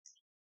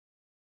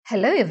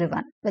Hello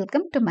everyone,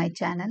 welcome to my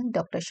channel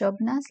Dr.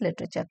 Shobna's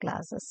Literature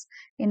Classes.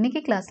 இன்னைக்கு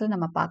கிளாஸ்ல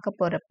நம்ம பார்க்க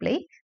போற play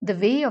The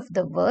Way of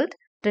the World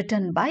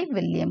written by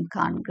William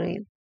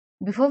Congreve.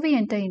 Before we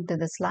enter into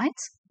the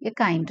slides, a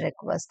kind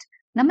request.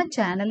 நம்ம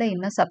சேனலை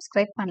இன்னும்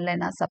subscribe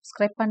பண்ணலைன்னா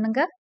subscribe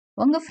பண்ணுங்க,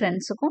 உங்க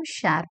ஃப்ரெண்ட்ஸுக்கும்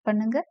ஷேர்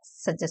பண்ணுங்க,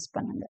 சஜஸ்ட்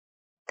பண்ணுங்க.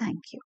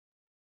 Thank you.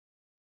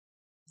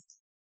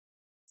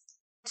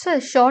 So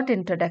a short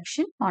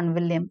introduction on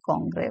William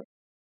Congreve.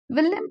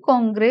 William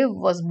Congreve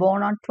was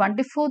born on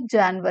 24th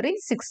January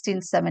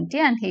 1670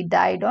 and he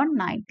died on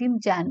 19th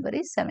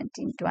January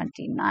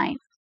 1729.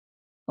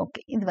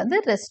 Okay, இது வந்து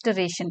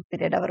restoration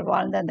period. அவர்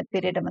வாழ்ந்த அந்த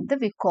period வந்து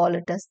we call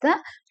it as the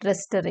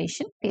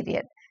restoration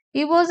period.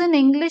 He was an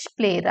English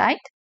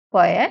playwright,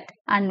 poet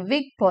and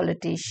Whig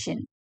politician.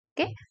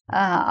 Okay,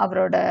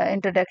 அவரோட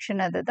introduction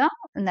அதுதான்.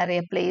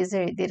 நிறைய plays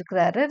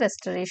எழுதியிருக்கிறாரு.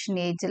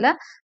 restoration ageல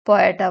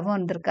poet-ஆவும்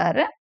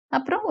இருந்திருக்காரு.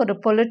 அப்புறம் ஒரு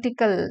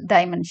பொலிட்டிக்கல்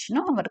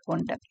டைமென்ஷனும் அவருக்கு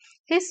உண்டு.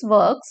 His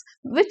works,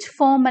 which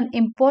form an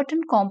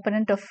important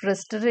component of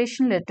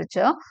restoration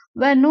literature,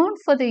 were known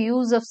for the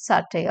use of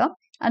satire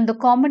and the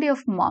comedy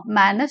of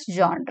manners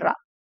genre.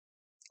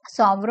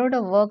 So அவரோட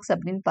ஒர்க்ஸ்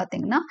அப்படின்னு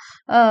பார்த்தீங்கன்னா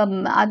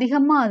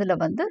அதிகமாக அதில்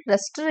வந்து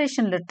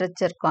ரெஸ்டரேஷன்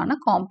லிட்ரேச்சருக்கான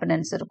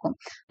காம்பனன்ட்ஸ் இருக்கும்.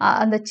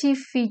 அந்த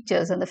சீஃப்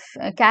ஃபீச்சர்ஸ், அந்த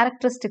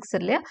கேரக்டரிஸ்டிக்ஸ்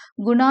இல்லையா,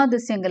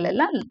 குணாதிசயங்கள்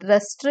எல்லாம்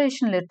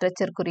ரெஸ்டரேஷன்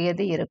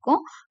லிட்ரேச்சருக்குரியது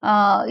இருக்கும்.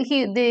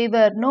 they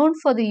were known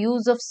for the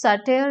use of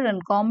satire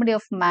and comedy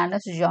of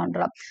manners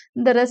genre.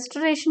 இந்த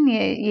ரெஸ்டரேஷன்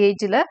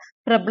ஏஜில்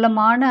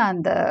பிரபலமான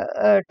அந்த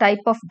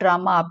டைப் ஆஃப்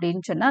ட்ராமா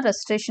அப்படின்னு சொன்னால்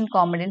ரெஸ்டரேஷன்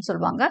காமெடின்னு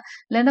சொல்லுவாங்க,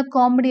 இல்லைன்னா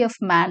காமெடி ஆஃப்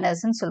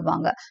மேனர்ஸ்ன்னு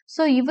சொல்லுவாங்க.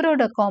 ஸோ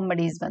இவரோட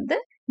காமெடிஸ் வந்து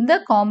இந்த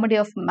காமெடி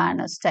ஆஃப்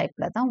மேனர்ஸ்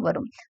டைப்ல தான்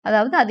வரும்.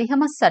 அதாவது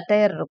அதிகமாக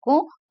சட்டையர்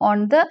இருக்கும்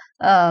ஆன் த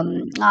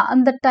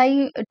அந்த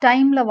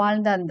டைம்ல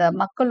வாழ்ந்த அந்த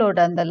மக்களோட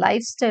அந்த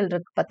லைஃப் ஸ்டைல்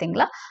இருக்கு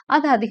பார்த்தீங்களா,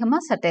 அது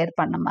அதிகமாக சட்டையர்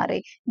பண்ண மாதிரி,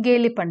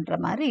 கேலி பண்ற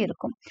மாதிரி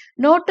இருக்கும்.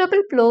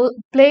 Notable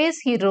place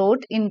he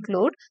wrote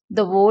include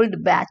the old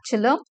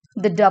bachelor,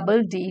 the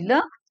double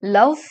dealer,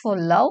 Love for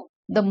Love,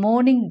 The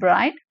Morning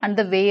Bride and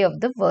The Way of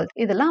the World.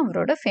 இதெல்லாம்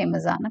அவரோட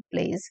ஃபேமஸான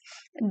place.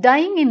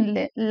 Dying in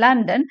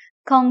London,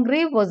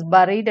 Congreve was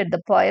buried at the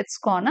Poets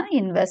Corner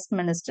in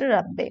Westminster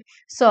Abbey.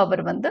 So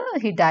அவர் வந்து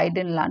he died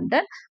in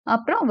London.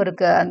 அப்புறம்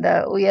அவருக்கு அந்த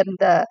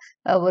உயர்ந்த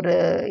ஒரு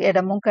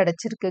இடமும்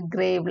கிடைச்சிருக்கு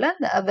கிரேவ்ல.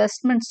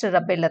 வெஸ்ட்மின்ஸ்டர்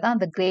அபேல தான்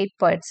அந்த கிரேட்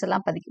பாய்ட்ஸ்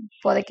எல்லாம்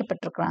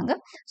புதைக்கப்பட்டிருக்கிறாங்க.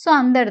 ஸோ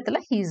அந்த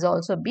இடத்துல he is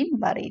also been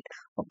buried.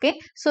 Okay,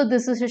 so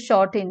this is a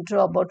short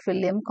intro about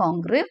William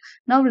Congreve.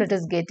 Now let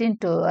us get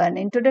into an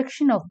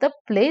introduction of the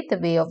play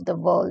The Way of the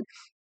World.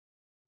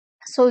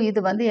 So இது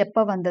வந்து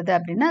எப்போ வந்தது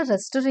அப்படின்னா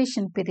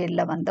restoration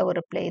பீரியடில் வந்த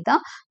ஒரு play தான்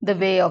த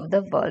way of the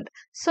world.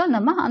 So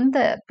நம்ம அந்த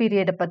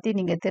பீரியடை பற்றி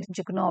நீங்கள்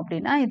தெரிஞ்சுக்கணும்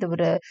அப்படின்னா இது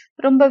ஒரு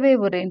ரொம்பவே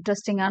ஒரு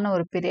இன்ட்ரெஸ்டிங்கான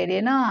ஒரு பீரியட்.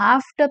 ஏன்னா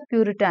ஆஃப்டர்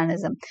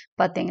பியூரிட்டானிசம்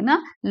பார்த்தீங்கன்னா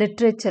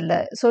லிட்ரேச்சரில்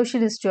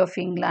சோஷியலிஸ்ட் ஆஃப்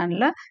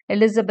இங்கிலாண்டில்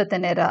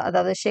எலிசபெத்தன் ஏரா,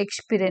 அதாவது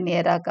ஷேக்ஸ்பியரியன்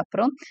ஏராக்கு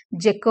அப்புறம்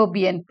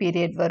ஜெக்கோபியன்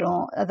பீரியட்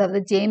வரும்,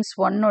 அதாவது ஜேம்ஸ்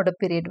ஒன்னோட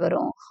பீரியட்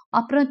வரும்,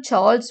 அப்புறம்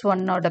சார்ல்ஸ்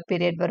ஒன்னோட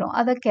பீரியட் வரும்,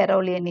 அதை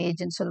கெரோலியன்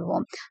ஏஜ்னு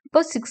சொல்லுவோம். இப்போ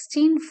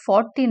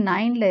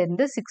 1649 இருந்து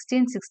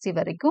 1660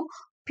 வரைக்கும்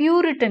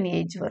பியூரிட்டன்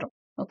ஏஜ் வரும்.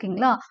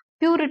 ஓகேங்களா,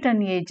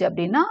 பியூரிட்டன் ஏஜ்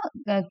அப்படின்னா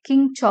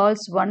கிங்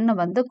சார்ல்ஸ் ஒன்னை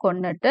வந்து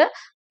கொன்னுட்டு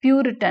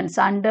Puritans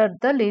under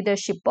the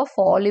leadership of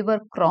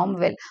Oliver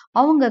Cromwell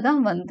அவங்க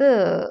தான் வந்து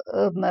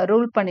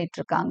ரூல் பண்ணிட்டு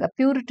இருக்காங்க.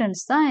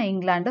 பியூரிட்டன்ஸ் தான்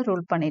இங்கிலாண்டை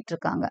ரூல் பண்ணிட்டு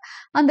இருக்காங்க.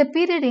 அந்த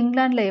பீரியட்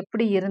இங்கிலாண்டில்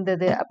எப்படி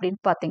இருந்தது அப்படின்னு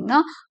பார்த்தீங்கன்னா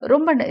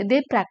ரொம்ப இதே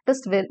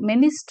ப்ராக்டிஸ்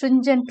மெனி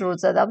ஸ்ட்ரிஞ்சன்ட்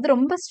ரூல்ஸ், அதாவது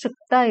ரொம்ப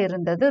ஸ்ட்ரிக்டாக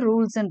இருந்தது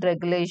rules and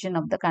regulation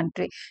of the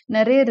country.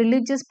 நிறைய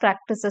ரிலீஜியஸ்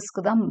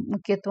ப்ராக்டிசஸ்க்கு தான்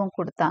முக்கியத்துவம்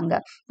கொடுத்தாங்க.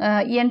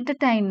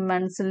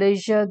 Entertainments,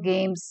 leisure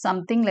games,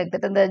 something like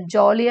that, அந்த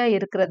ஜாலியாக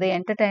இருக்கிறது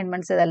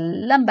என்டர்டைன்மெண்ட்ஸ்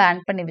இதெல்லாம்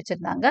பேன் பண்ணி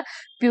வச்சுருந்தாங்க.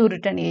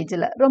 பியூரிட்டன்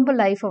ஏஜில் ரொம்ப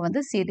லைஃப்பை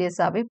வந்து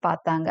சீரியஸாகவே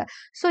பார்த்தாங்க.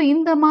 ஸோ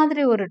இந்த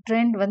மாதிரி ஒரு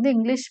ட்ரெண்ட் வந்து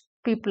இங்கிலீஷ்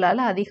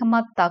பீப்புளால்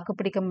அதிகமாக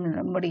தாக்குப்பிடிக்க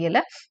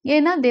முடியலை.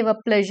 ஏன்னா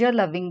தேவர் pleasure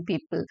loving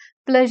people,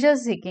 pleasure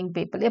seeking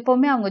people,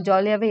 எப்போவுமே அவங்க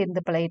ஜாலியாகவே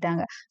இருந்து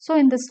பழகிட்டாங்க. ஸோ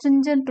இந்த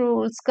ஸ்ட்ரிஞ்சன்ட்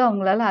ரூல்ஸ்க்கு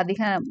அவங்களால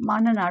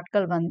அதிகமான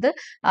நாட்கள் வந்து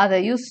அதை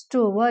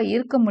யூஸ்டுவாக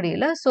இருக்க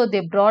முடியல. So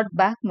they brought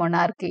back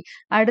monarchy.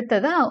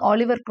 அடுத்ததாக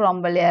ஆலிவர்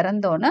கிராம்வெல்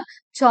இறந்தோன்னே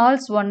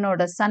சார்ல்ஸ்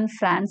ஒன்னோட சன்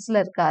பிரான்ஸ்ல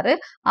இருக்காரு,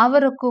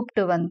 அவரை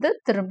கூப்பிட்டு வந்து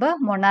திரும்ப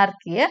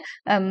மொனார்கியை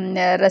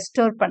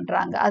ரெஸ்டோர்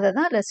பண்றாங்க. அதை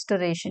தான்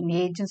ரெஸ்டோரேஷன்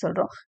ஏஜ்னு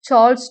சொல்றோம்.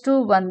 சார்ல்ஸ் டூ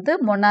வந்து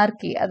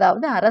மொனார்கி,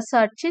 அதாவது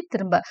அரசாட்சி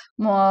திரும்ப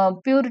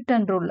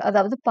பியூரிட்டன் ரூல்,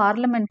 அதாவது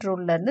பார்லமெண்ட்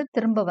ரூல்ல இருந்து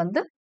திரும்ப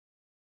வந்து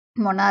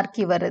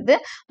மொனார்கி வருது,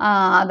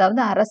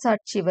 அதாவது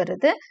அரசாட்சி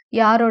வருது.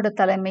 யாரோட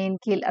தலைமையின்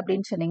கீழ்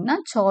அப்படின்னு சொன்னீங்கன்னா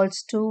சார்ல்ஸ்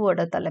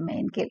டூவோட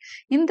தலைமையின் கீழ்.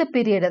 இந்த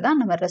பீரியடை தான்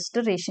நம்ம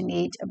ரெஸ்டரேஷன்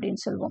ஏஜ்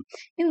அப்படின்னு சொல்லுவோம்.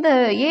 இந்த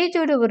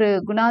ஏஜோட ஒரு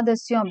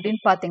குணாதிசயம்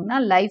அப்படின்னு பார்த்தீங்கன்னா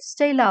லைஃப்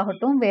ஸ்டைல்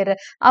ஆகட்டும், வேற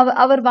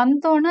அவர்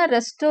வந்தோன்னே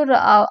ரெஸ்டோர்,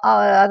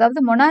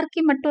 அதாவது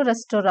மொனார்கி மட்டும்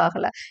ரெஸ்டோர்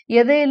ஆகலை,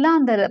 எதையெல்லாம்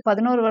அந்த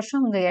 11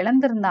 வருஷம் அவங்க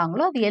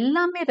இழந்திருந்தாங்களோ அது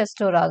எல்லாமே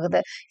ரெஸ்டோர்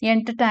ஆகுது.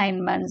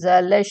 என்டர்டைன்மெண்ட்ஸ்,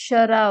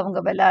 லெஷராக அவங்க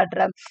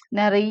விளையாடுற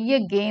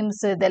நிறைய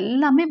கேம்ஸ்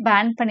இதெல்லாமே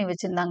பேன் பண்ணி பண்ணி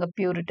வச்சிருந்தாங்க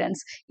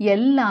பியூரிட்டன்ஸ்,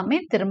 எல்லாமே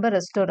திரும்ப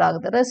ரெஸ்டோர்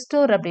ஆகுது.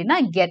 ரெஸ்டோர் அப்படின்னா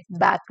கெட்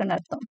பேக்னு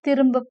அர்த்தம்,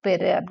 திரும்ப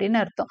பெறு அப்படின்னு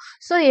அர்த்தம்.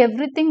 So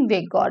everything they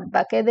got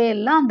back,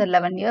 எதையெல்லாம் அந்த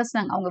 11 இயர்ஸ்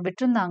அவங்க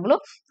விட்டுருந்தாங்களோ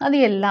அது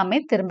எல்லாமே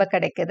திரும்ப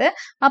கிடைக்குது.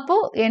 அப்போ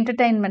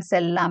என்டர்டைன்மெண்ட்ஸ்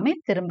எல்லாமே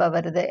திரும்ப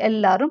வருது.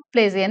 எல்லாரும்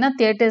பிளேஸ், ஏன்னா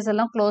தியேட்டர்ஸ்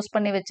எல்லாம் க்ளோஸ்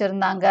பண்ணி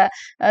வச்சிருந்தாங்க,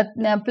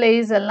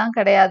 பிளேஸ் எல்லாம்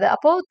கிடையாது.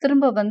 அப்போ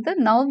திரும்ப வந்து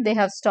now they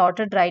have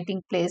started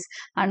writing place.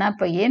 ஆனா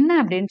இப்போ என்ன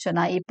அப்படின்னு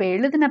சொன்னா, இப்போ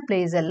எழுதின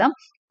பிளேஸ் எல்லாம்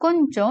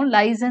கொஞ்சம்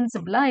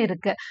லைசன்சிபிளா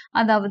இருக்கு.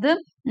 அதாவது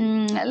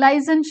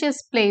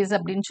லைசன்ஷியஸ் பிளேஸ்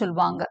அப்படின்னு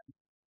சொல்லுவாங்க.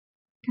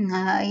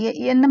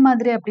 என்ன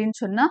மாதிரி அப்படின்னு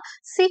சொன்னா,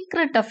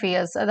 சீக்ரெட்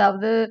அஃபேர்ஸ்,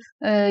 அதாவது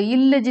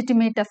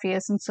இல்லெஜிட்டிமேட்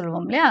அஃபேர்ஸ்ன்னு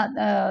சொல்லுவோம் இல்லையா,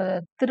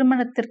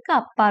 திருமணத்திற்கு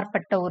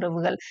அப்பாற்பட்ட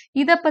உறவுகள்,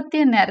 இதை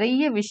பற்றிய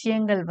நிறைய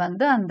விஷயங்கள்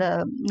வந்து அந்த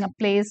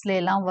பிளேஸ்ல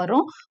எல்லாம்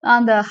வரும்.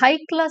 அந்த ஹை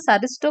கிளாஸ்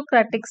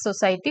அரிஸ்டோக்ராட்டிக்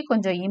சொசைட்டி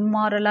கொஞ்சம்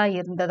இம்மாரலா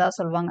இருந்ததா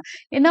சொல்லுவாங்க.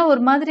 ஏன்னா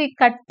ஒரு மாதிரி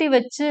கட்டி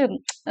வச்சு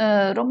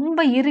ரொம்ப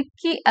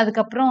இறுக்கி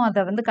அதுக்கப்புறம்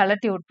அதை வந்து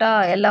கலட்டி விட்டா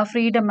எல்லா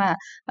ஃப்ரீடமை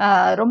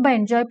ரொம்ப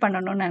என்ஜாய்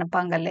பண்ணணும்னு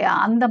நினைப்பாங்க இல்லையா,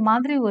 அந்த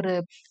மாதிரி ஒரு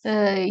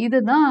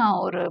இதுதான்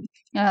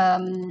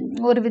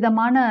ஒரு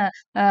விதமான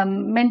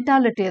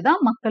மென்டாலிட்டியை தான்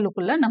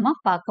மக்களுக்குள்ள நம்ம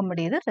பார்க்க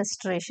முடியுது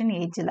ரெஸ்டரேஷன்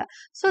ஏஜ்ல.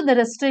 ஸோ இந்த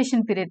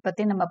ரெஸ்டரேஷன் பீரியட்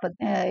பத்தி நம்ம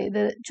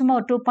இது சும்மா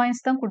ஒரு 2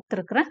 பாயிண்ட்ஸ் தான்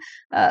கொடுத்துருக்குறேன்.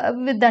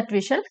 With that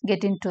we shall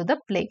get in to the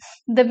play.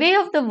 The way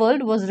of the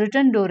world was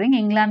written touring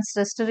இங்கிலாந்துஸ்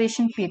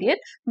restoration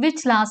period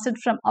which lasted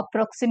from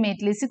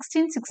approximately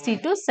 1660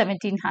 to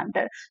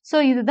 1700. So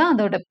இதுதான்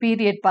அதோட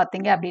பீரியட்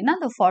பார்த்தீங்க அப்படின்னா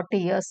அந்த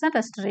 40 இயர்ஸ் தான்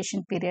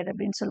ரெஸ்டரேஷன் பீரியட்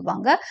அப்படின்னு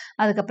சொல்லுவாங்க.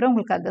 அதுக்கப்புறம்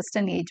உங்களுக்கு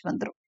அகஸ்டன் ஏஜ்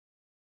வந்துடும்,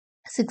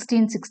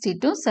 1660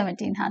 to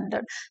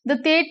 1700. The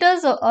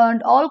theatres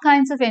and all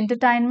kinds of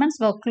entertainments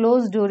were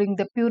closed during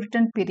the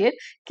Puritan period.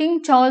 King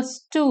Charles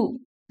II,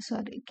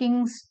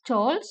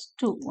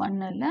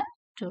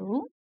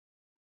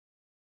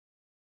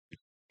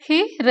 he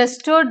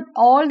restored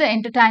all the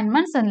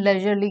entertainments and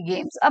leisurely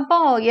games. அப்போ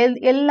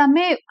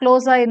எல்லாமே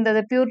க்ளோஸா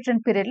இருந்தது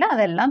பியூரிட்டன் பீரியட்ல,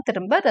 அதெல்லாம்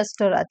திரும்ப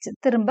ரெஸ்டோர் ஆச்சு,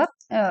 திரும்ப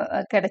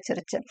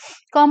கிடைச்சிருச்சு.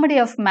 காமெடி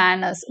ஆஃப்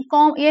மேனர்ஸ்,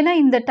 ஏன்னா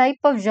இந்த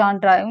டைப் ஆஃப்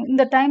ஜான்ரா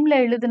இந்த டைம்ல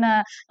எழுதின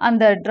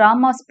அந்த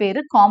டிராமாஸ்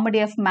பேரு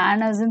காமெடி ஆஃப்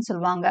மேனர்ஸ்ன்னு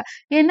சொல்லுவாங்க.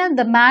 ஏன்னா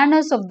இந்த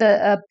மேனர்ஸ் ஆஃப் த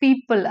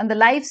பீப்புள், அந்த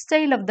லைஃப்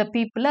ஸ்டைல் ஆஃப் த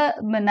பீப்புளை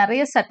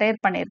நிறைய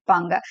சட்டையர்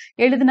பண்ணியிருப்பாங்க.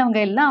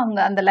 எழுதினவங்க எல்லாம்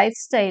அவங்க அந்த லைஃப்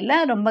ஸ்டைல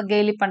ரொம்ப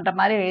கேலி பண்ற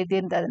மாதிரி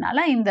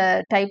எழுதியிருந்ததுனால இந்த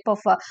டைப்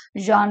ஆஃப்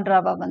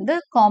ஜான்ராவை வந்து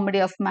காமெடி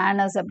ஆஃப்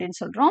மேனர்ஸ் அப்படின்னு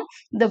சொல்றோம்.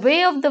 The way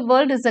of the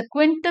world is a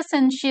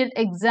quintessential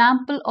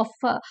example of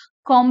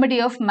comedy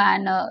of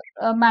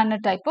manner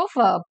type of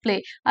play.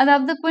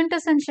 அதாவது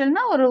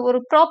குவிண்டசென்ஷியல்னா ஒரு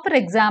proper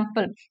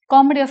example,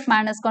 comedy of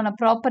மேனர்ஸ்க்கான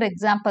proper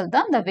example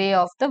தான் த way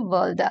of the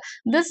world.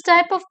 This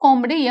type of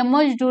comedy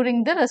emerge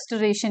during the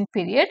restoration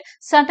period,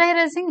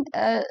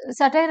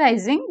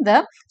 சட்டைரைசிங் the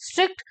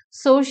strict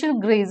social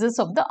Graces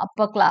of the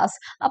upper class.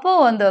 அப்போ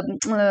அந்த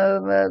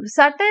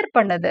satire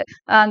பண்ணது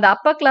அந்த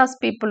upper class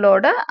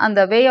பீப்புளோட அந்த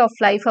way of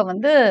லைஃபை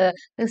வந்து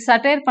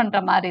satire பண்ற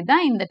மாதிரி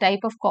தான் இந்த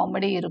டைப் ஆஃப்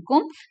காமெடி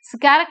இருக்கும்.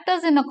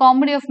 Characters in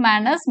comedy of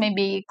manners may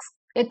be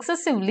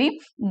excessively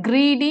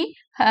greedy,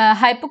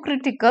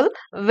 hypocritical,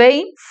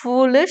 vain,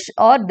 foolish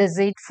or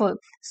deceitful.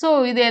 So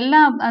இது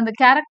எல்லாம் அந்த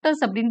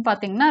கேரக்டர்ஸ் அப்படின்னு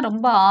பார்த்தீங்கன்னா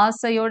ரொம்ப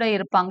ஆசையோட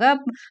இருப்பாங்க,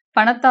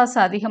 பணத்தாசை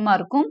அதிகமாக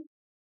இருக்கும்,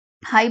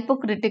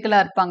 ஹைப்போக்ரிட்டிக்கலா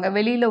இருப்பாங்க,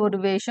 வெளியில ஒரு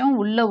வேஷம்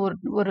உள்ள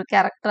ஒரு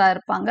கேரக்டரா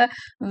இருப்பாங்க,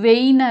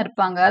 வெயினா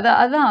இருப்பாங்க,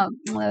 அதான்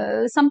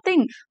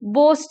சம்திங்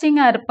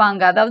போஸ்டிங்கா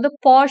இருப்பாங்க, அதாவது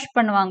பாஷ்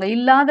பண்ணுவாங்க,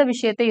 இல்லாத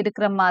விஷயத்தை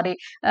இருக்கிற மாதிரி,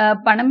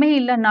 பணமே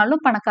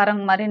இல்லைன்னாலும்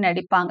பணக்காரங்க மாதிரி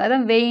நடிப்பாங்க,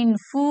 அதான் வெயின்,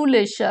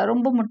 ஃபூலிஷ்,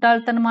 ரொம்ப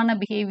முட்டாள்தனமான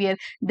பிஹேவியர்,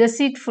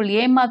 டெசீட்ஃபுல்,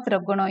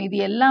 ஏமாத்துற குணம், இது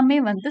எல்லாமே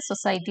வந்து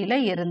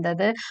சொசைட்டில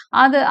இருந்தது.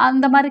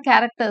 அந்த மாதிரி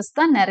கேரக்டர்ஸ்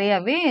தான்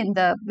நிறையவே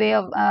இந்த way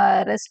of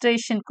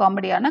restoration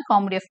காமெடியான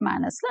comedy of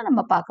மேனர்ஸ்ல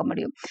நம்ம பார்க்க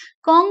முடியும்.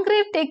 Congreve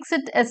takes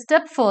it a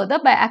step further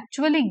by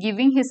actually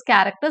giving his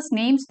characters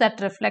names that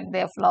reflect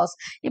their flaws.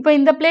 இப்போ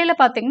இந்த பிளேல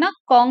பார்த்தீங்கன்னா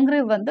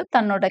காங்க்ரீவ் வந்து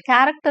தன்னோட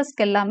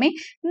கேரக்டர்ஸ்க்கு எல்லாமே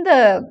இந்த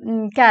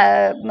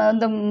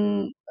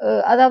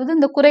அதாவது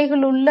இந்த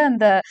குறைகள் உள்ள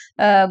அந்த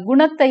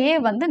குணத்தையே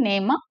வந்து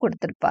நேமா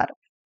கொடுத்திருப்பார்.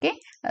 Okay,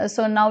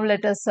 so now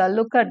let us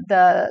look at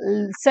the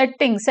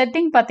setting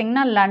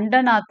பார்த்தீங்கன்னா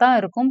லண்டனா தான்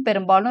இருக்கும்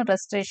பெரும்பாலும்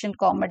ரெஸ்டரேஷன்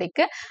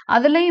காமெடிக்கு.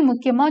 அதுலேயும்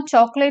முக்கியமாக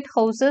chocolate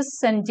houses,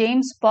 send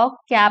James park,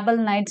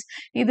 கேபல் nights,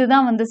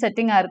 இதுதான் வந்து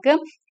செட்டிங்கா இருக்கு.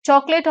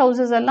 சாக்லேட்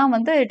ஹவுசஸ் எல்லாம்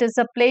வந்து it is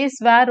a place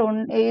were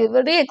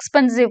very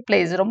expensive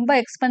place, ரொம்ப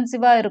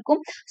எக்ஸ்பென்சிவா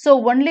இருக்கும். So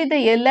only the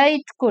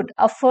elite good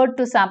afford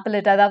to sample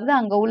it, அதாவது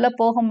அங்கே உள்ள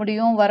போக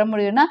முடியும் வர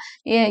முடியும்னா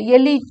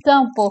எலிட்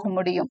தான் போக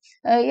முடியும்.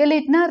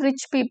 எலிட்னா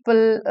ரிச்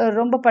பீப்புள்,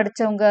 ரொம்ப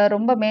படித்தவங்க,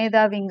 ரொம்ப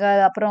மேதாவிங்க,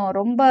 அப்புறம்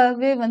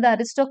ரொம்பவே வந்து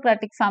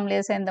அரிஸ்டோக்ராட்டிக்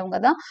ஃபேமிலியை சேர்ந்தவங்க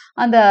தான்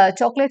அந்த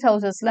சாக்லேட்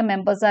ஹவுசஸ்ல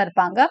மெம்பர்ஸாக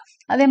இருப்பாங்க.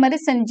 அதே மாதிரி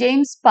சென்ட்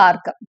ஜேம்ஸ்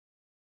பார்க்,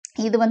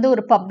 இது வந்து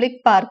ஒரு பப்ளிக்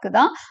பார்க்கு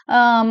தான்.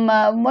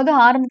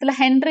 ஆரம்பத்தில்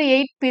ஹென்ரி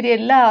 8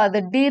 பீரியட்ல அது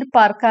டீர்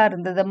பார்க்காக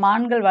இருந்தது,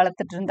 மான்கள்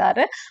வளர்த்துட்டு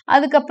இருந்தாரு.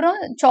 அதுக்கப்புறம்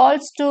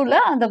சார்ல்ஸ் 2ல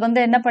அதை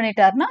வந்து என்ன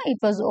பண்ணிட்டாருன்னா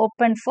it was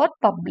open for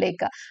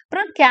public.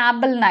 அப்புறம்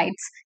கேபல்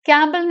nights,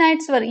 Cable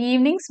nights were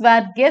evenings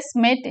where guests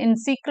met in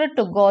secret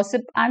to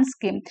gossip and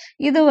skim.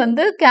 இது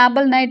வந்து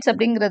கேபிள் நைட்ஸ்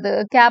அப்படிங்கிறது,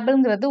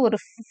 கேபிள்ங்கிறது ஒரு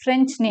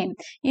பிரெஞ்சு நேம்.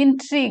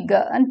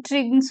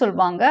 இன்ட்ரிக்னு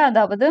சொல்லுவாங்க.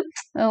 அதாவது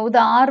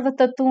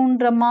ஆர்வத்தை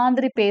தூண்டுற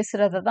மாதிரி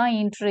பேசுறது தான்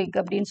இன்ட்ரிக்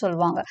அப்படின்னு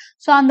சொல்லுவாங்க.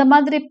 ஸோ அந்த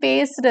மாதிரி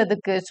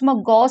பேசுறதுக்கு சும்மா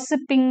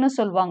காசிப்பிங்னு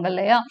சொல்லுவாங்க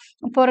இல்லையா,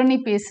 புரணி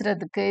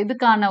பேசுறதுக்கு,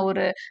 இதுக்கான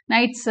ஒரு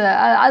நைட்ஸ்,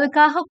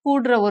 அதுக்காக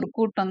கூடுற ஒரு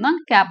கூட்டம்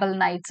தான் கேபிள்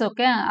நைட்ஸ்.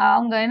 ஓகே,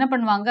 அவங்க என்ன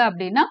பண்ணுவாங்க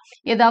அப்படின்னா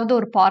ஏதாவது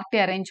ஒரு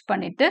பார்ட்டி அரேஞ்ச்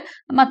பண்ணிட்டு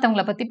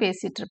மற்றவங்கள பத்தி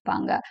பேசிட்டு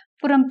இருப்பாங்க,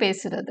 புறம்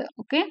பேசுறது.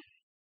 Okay,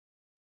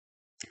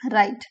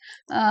 right.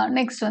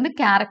 நெக்ஸ்ட் வந்து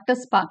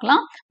கேரக்டர்ஸ்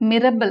பார்க்கலாம்.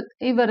 மிரபிள்,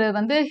 இவர்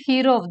வந்து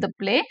hero of the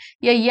play.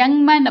 A young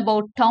man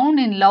about down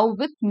in love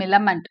with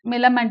மிலமெண்ட்.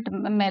 மிலமெண்ட்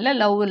மேல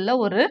லவ் உள்ள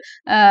ஒரு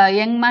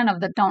young man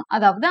of the down,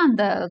 அதாவது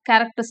அந்த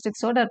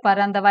கேரக்டரிஸ்டிக்ஸோட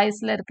இருப்பாரு. அந்த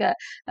வயசுல இருக்க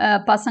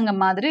பசங்க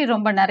மாதிரி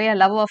ரொம்ப நிறைய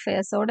லவ்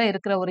அஃபேர்ஸோட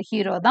இருக்கிற ஒரு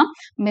ஹீரோ தான்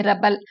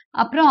மிரபல்.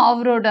 அப்புறம்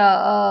அவரோட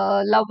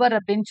லவ்வர்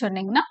அப்படின்னு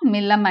சொன்னீங்கன்னா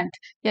மிலமெண்ட்.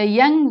 எ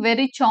young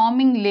very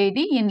charming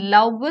lady in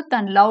love with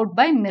and loved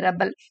by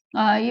மிரபல்.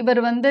 இவர்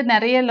வந்து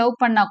நிறைய லவ்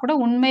பண்ணா கூட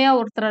உண்மையா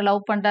ஒருத்தரை லவ்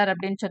பண்றாரு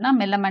அப்படின்னு சொன்னா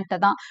மிலமெண்ட்டை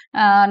தான்.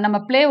 நம்ம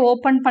பிளே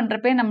ஓபன்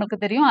பண்றப்பே நமக்கு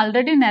தெரியும்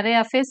ஆல்ரெடி நிறைய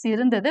அஃபேர்ஸ்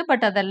இருந்தது,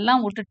 பட்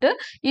அதெல்லாம் விட்டுட்டு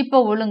இப்போ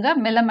ஒழுங்கா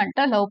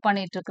மிலமெண்ட்டை லவ்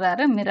பண்ணிட்டு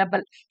இருக்கிறாரு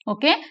மிரபல்.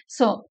 Okay,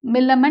 so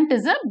மிலமெண்ட்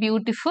is a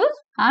beautiful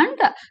and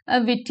a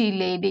witty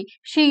lady.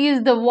 She is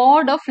the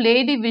ward of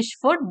Lady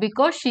Wishford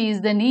because she is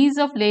the niece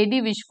of Lady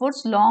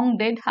Wishford's long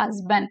dead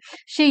husband.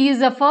 She is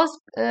the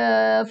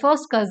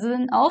first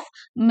cousin of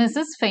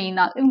Mrs.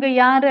 Fainall. இவங்க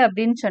யாரு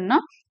அப்படின்னு சொன்னா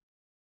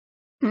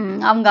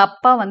அவங்க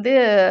அப்பா வந்து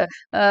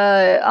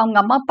அவங்க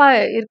அம்மா அப்பா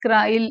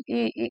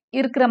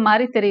இருக்கிற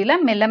மாதிரி தெரியல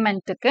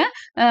மிலமெண்ட்டுக்கு.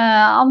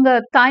 அவங்க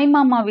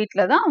தாய்மாமா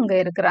வீட்டில் தான் அவங்க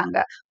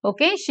இருக்கிறாங்க.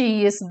 Okay, she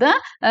is the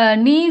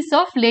knees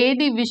of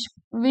lady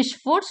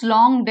விஷ்ஃபோர்ட்ஸ்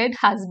long dead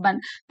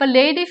husband. இப்போ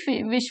லேடி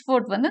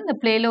விஷ்ஃபோர்ட் வந்து இந்த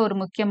பிளேல ஒரு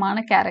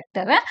முக்கியமான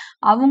கேரக்டரு.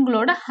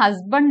 அவங்களோட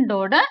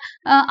ஹஸ்பண்டோட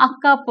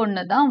அக்கா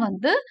பொண்ணு தான்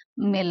வந்து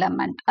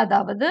மிலமெண்ட்.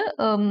 அதாவது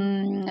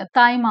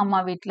தாய் மாமா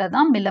வீட்டில்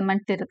தான்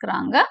மிலமெண்ட்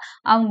இருக்கிறாங்க.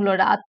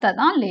 அவங்களோட அத்தை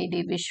தான்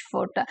லேடி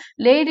விஷ்ஃபோர்ட்.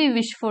 லேடி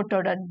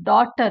விஷ்ஃபோர்ட்டோட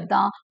டாட்டர்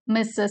தான்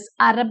மிஸ்ஸஸ்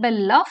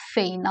அரபெல்லா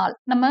ஃபெய்னால்.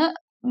 நம்ம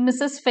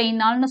மிஸ்ஸஸ்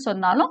ஃபெய்னால்னு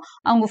சொன்னாலும்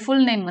அவங்க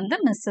ஃபுல் நேம் வந்து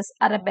Mrs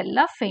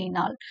Arabella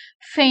ஃபெய்னால்.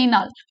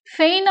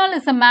 ஃபெய்னால்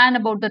is a man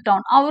about the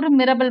down. அவரு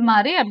மிரபல்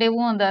மாதிரி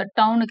அப்படியே அந்த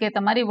டவுனுக்கு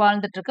ஏற்ற மாதிரி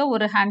வாழ்ந்துட்டு இருக்க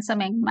ஒரு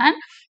handsome young man.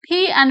 He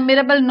and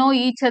Mirabel know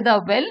each other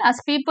well as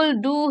people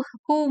do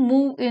who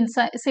move in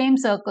same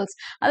circles.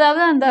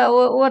 அதாவது அந்த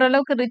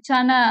ஓரளவுக்கு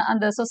ரிச்சான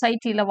அந்த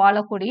சொசைட்டில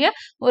வாழக்கூடிய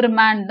ஒரு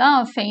மேன் தான்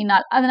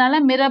ஃபெய்னால். அதனால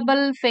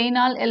மிரபல்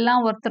ஃபெய்னால்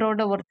எல்லாம்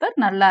ஒருத்தரோட ஒருத்தர்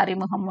நல்ல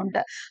அறிமுகம்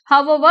உண்டு.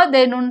 However,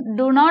 they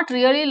do not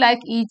really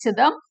like each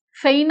other.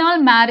 Fainall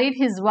married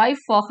his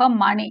wife for her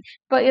money.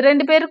 இப்போ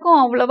ரெண்டு பேருக்கும்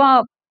அவ்வளவா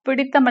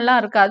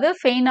பிடித்தமெல்லாம் இருக்காது.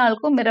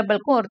 ஃபெய்னாலுக்கும்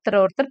மிரபலுக்கும்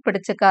ஒருத்தர்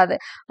பிடிச்சிக்காது.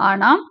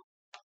 ஆனா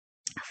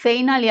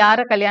ஃபெய்னால்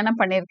யாரை கல்யாணம்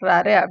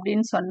பண்ணியிருக்கிறாரு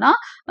அப்படின்னு சொன்னா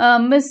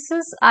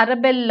மிஸ்ஸஸ்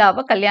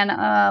அரபெல்லாவை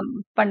கல்யாணம்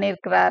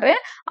பண்ணியிருக்கிறாரு.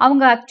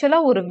 அவங்க ஆக்சுவலா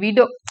ஒரு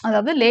விடோ,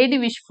 அதாவது லேடி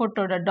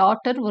விஷ்ஃபோர்ட்டோட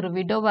டாட்டர் ஒரு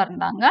விடோவா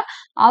இருந்தாங்க.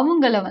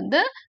 அவங்கள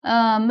வந்து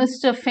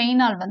மிஸ்டர்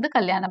ஃபெய்னால் வந்து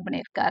கல்யாணம்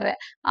பண்ணியிருக்காரு.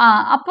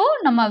 அப்போ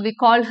நம்ம we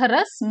call her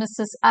as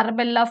Mrs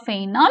Arabella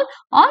ஃபெய்னால்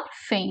R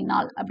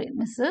ஃபெய்னால் அப்படின்னு.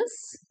 மிஸ்ஸஸ்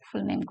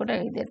ஃபுல் நேம் கூட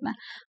எழுதியிருந்தேன்,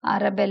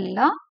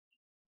 அரபெல்லா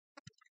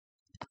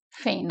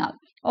ஃபெய்னால்.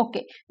 Okay,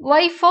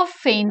 wife of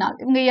ஃபெய்னால்.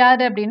 இவங்க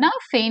யாரு அப்படின்னா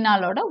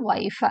ஃபெய்னாலோட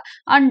wife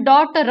and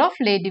daughter of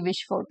lady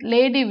Wishfort.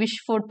 Lady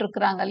Wishfort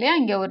இருக்கிறாங்க இல்லையா,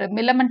 இங்க ஒரு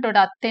மிலமெண்டோட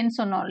அத்தைன்னு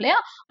சொன்னோம் இல்லையா,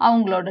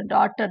 அவங்களோட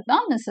டாட்டர்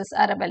தான் Mrs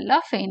Arabella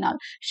ஃபெய்னால்.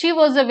 She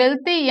was a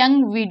wealthy young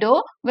widow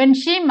when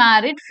she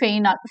married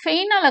ஃபெய்னால்.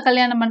 ஃபெய்னாலை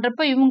கல்யாணம்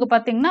பண்றப்ப இவங்க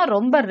பாத்தீங்கன்னா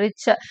ரொம்ப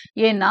ரிச்.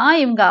 ஏன்னா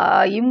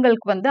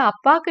இவங்களுக்கு வந்து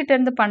அப்பா கிட்ட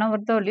இருந்து பணம்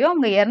வருதோ இல்லையோ,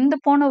 அவங்க இறந்து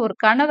போன ஒரு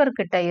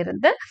கணவர்கிட்ட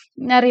இருந்து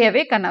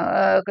நிறையவே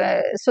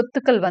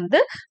சொத்துக்கள்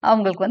வந்து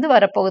அவங்களுக்கு வந்து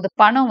வரப்போகுது,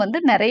 பணம் வந்து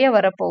நிறைய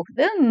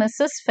வரப்போகுது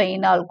மிஸ்ஸஸ்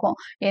ஃபெய்னாலுக்கும்.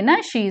 ஏன்னா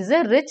she is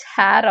a rich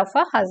heir of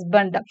a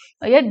husband,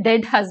 a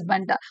dead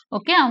husband.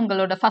 Okay,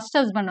 அவங்களோட ஃபர்ஸ்ட்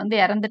ஹஸ்பண்ட் வந்து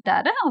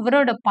இறந்துட்டாரு.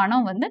 அவரோட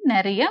பணம் வந்து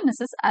நிறைய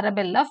மிஸ்ஸஸ்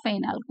அரபெல்லா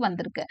ஃபெய்னாலுக்கு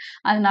வந்திருக்கு.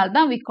 அதனால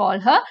தான் we call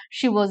her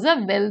she was a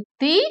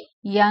wealthy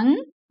young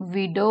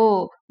widow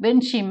when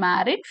she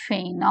married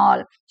Fainall.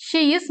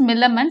 She is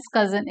Milament's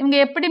cousin. இவங்க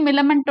எப்படி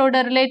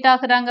மிலமெண்டோட ரிலேட்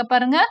ஆகுறாங்க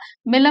பாருங்க,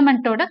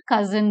 மிலமெண்டோட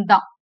கசின்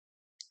தான்.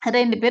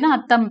 ரெண்டு பேரும்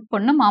அத்தை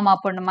பொண்ணு மாமா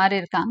பொண்ணு மாதிரி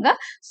இருக்காங்க.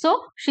 So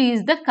she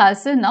is the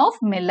cousin of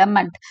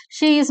மிலமெண்ட்.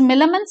 She is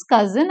மிலமெண்ட்ஸ்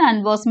cousin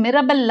and was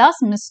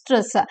மிரபெல்லாஸ்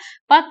mistress.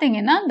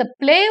 பார்த்தீங்கன்னா இந்த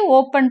பிளே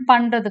ஓப்பன்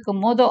பண்றதுக்கு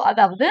மொதோ,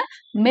 அதாவது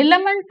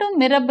மிலமெண்ட்டும்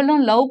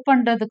மிரபலும் லவ்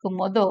பண்றதுக்கு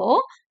மொதோ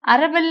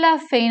அரபெல்லா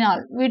ஃபெய்னால்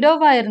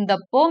விடோவா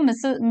இருந்தப்போ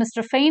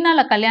மிஸ்டர்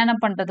ஃபெய்னாலை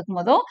கல்யாணம் பண்றதுக்கு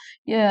மொதோ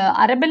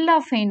அரபெல்லா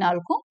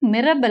ஃபெய்னாலுக்கும்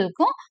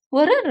மிரபலுக்கும்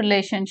ஒரு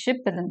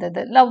ரிலேஷன்ஷிப்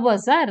இருந்தது,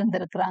 லவ்வர்ஸா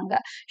இருந்திருக்கிறாங்க.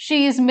 She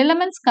is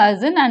மிலமெண்ட்ஸ்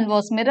cousin and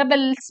was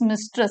மிரபெல்ஸ்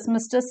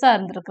மிஸ்ட்ரஸா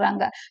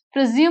இருந்திருக்கிறாங்க.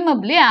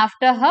 ப்ரிசியூமப்லி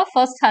after her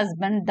first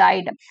husband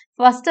tight.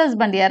 First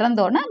husband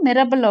இறந்தோன்னா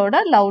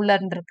மிரபலோட லவ்ல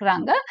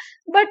இருந்திருக்கிறாங்க.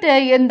 பட்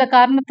எந்த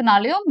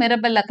காரணத்தினாலையும்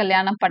மிரபெல்ல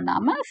கல்யாணம்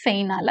பண்ணாம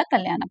ஃபெய்னால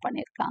கல்யாணம்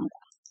பண்ணியிருக்காங்க.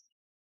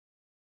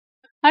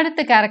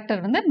 அடுத்த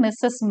கேரக்டர் வந்து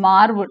மிஸ்ஸஸ்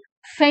மார்வுட்,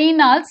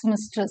 ஃபெய்னால்ஸ்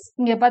மிஸ்ட்ரஸ்.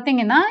 இங்க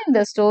பாத்தீங்கன்னா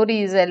இந்த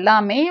ஸ்டோரிஸ்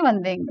எல்லாமே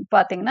வந்து இங்க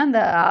பாத்தீங்கன்னா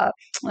அந்த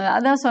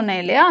அதான்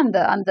சொன்னேன் இல்லையா, அந்த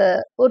அந்த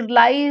ஒரு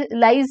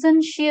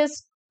லைசன்ஷியஸ்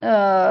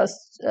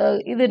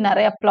இது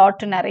நிறைய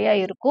பிளாட் நிறைய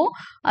இருக்கும்.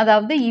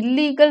 அதாவது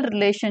இல்லீகல்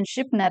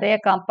ரிலேஷன்ஷிப் நிறைய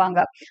காப்பாங்க.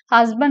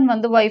 ஹஸ்பண்ட்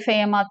வந்து ஒய்ஃபை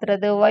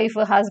ஏமாத்துறது, ஒய்ஃப்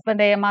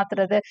ஹஸ்பண்டை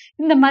ஏமாத்துறது,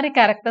 இந்த மாதிரி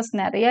கேரக்டர்ஸ்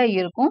நிறைய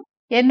இருக்கும்.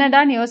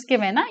 என்னடான்னு யோசிக்க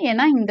வேணாம்,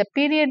 ஏன்னா இந்த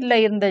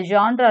பீரியட்ல இருந்த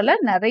ஜான்ரால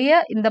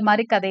நிறைய இந்த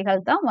மாதிரி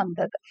கதைகள் தான்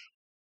வந்தது.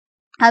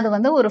 அது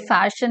வந்து ஒரு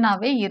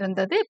ஃபேஷனாவே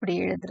இருந்தது இப்படி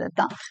எழுதுறது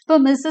தான். இப்போ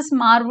மிஸ்ஸஸ்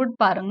மார்வுட்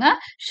பாருங்க,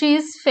 she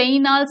is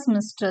ஃபெய்னால்ஸ்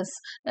mistress.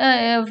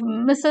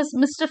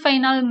 Mister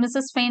ஃபெய்னால்,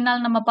 Mrs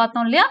ஃபெய்னால் நம்ம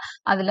பார்த்தோம் இல்லையா,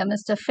 அதுல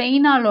மிஸ்டர்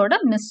ஃபெய்னாலோட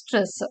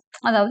மிஸ்ட்ரஸ்,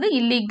 அதாவது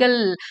இல்லீகல்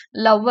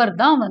லவ்வர்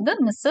தான் வந்து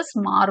Mrs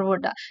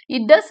Marwood.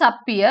 It does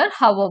appear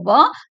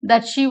however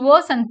that she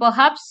was and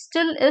perhaps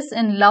still is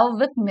in love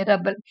with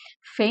மிரபிள்.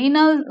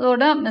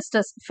 ஃபெய்னாலோட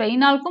mister's,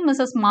 ஃபெய்னாலுக்கும்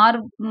Mrs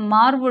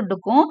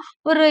மார்வுட்டுக்கும்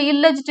ஒரு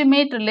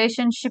இல்லெஜிட்டிமேட்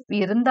ரிலேஷன்ஷிப்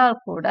இருந்தால்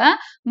கூட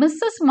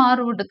மிஸ்ஸஸ்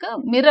மார்வுட்டுக்கு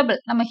மிரபிள்,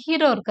 நம்ம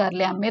ஹீரோ இருக்கார்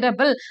இல்லையா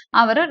மிரபிள்,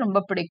 அவரை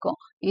ரொம்ப பிடிக்கும்.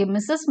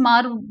 மிஸ்ஸஸ்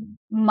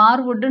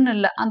மார்வுட்னு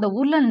இல்லை, அந்த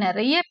ஊர்ல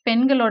நிறைய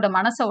பெண்களோட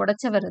மனசை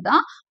உடைச்சவர்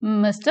தான்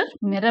மிஸ்டர்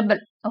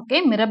மிரபிள். ஓகே,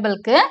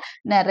 மிரபிளுக்கு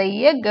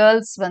நிறைய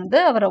கேர்ள்ஸ் வந்து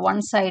அவரை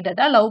ஒன்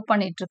சைடடா லவ்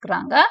பண்ணிட்டு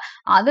இருக்கிறாங்க.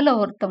 அதுல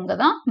ஒருத்தவங்க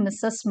தான்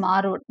Mrs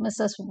Marwood.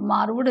 Mrs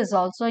Marwood is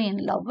also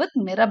in love with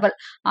மிரபிள்.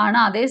 ஆனா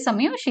அதே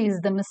சமயம் she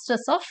is the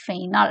mistress of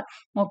ஃபெய்னால்.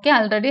 Okay,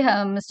 already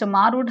mister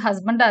Marwood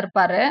ஹஸ்பண்டா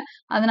இருப்பாரு,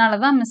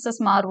 அதனாலதான்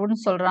மிஸ்ஸஸ் மார்வுட்னு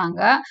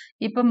சொல்றாங்க.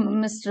 இப்ப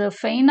மிஸ்டர்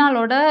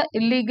ஃபெய்னாலோட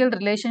இல்லீகல்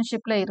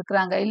ரிலேஷன்ஷிப்ல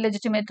இருக்கிறாங்க,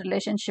 இல்லெஜிட்டிமேட்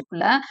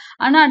ரிலேஷன்ஷிப்ல.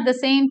 ஆனா at the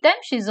same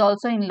time she is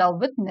also in love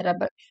with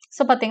மிரபிள்.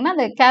 So பார்த்தீங்கன்னா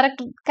அந்த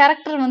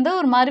கேரக்டர் வந்து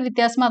ஒரு மாதிரி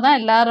வித்தியாசமாக தான்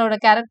எல்லாரோட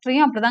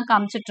கேரக்டரையும் அப்படி தான்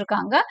காமிச்சிட்டு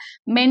இருக்காங்க.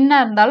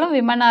 மென்னாக இருந்தாலும்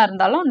விமனாக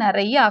இருந்தாலும்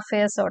நிறைய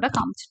அஃபேர்ஸோட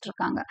காமிச்சிட்டு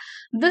இருக்காங்க.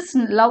 This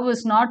love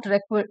is not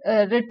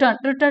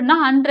ரிட்டர்ன்னா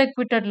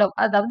அன்ரெக்விட்டட் love.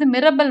 அதாவது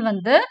மிரபிள்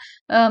வந்து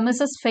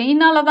மிஸ்ஸஸ்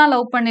ஃபெய்னால தான்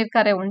லவ்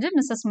பண்ணியிருக்காரே ஒழிஞ்சு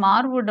மிஸ்ஸஸ்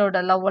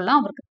மார்வுடோட லவ்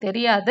எல்லாம் அவருக்கு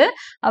தெரியாது.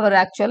 அவர்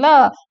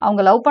ஆக்சுவலாக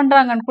அவங்க லவ்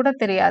பண்ணுறாங்கன்னு கூட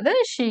தெரியாது.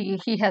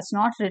 He has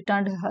not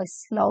returned his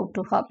love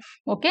to her.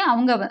 Okay,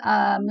 அவங்க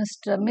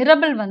மிஸ்டர்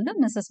மிரபிள் வந்து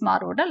மிஸ்ஸஸ்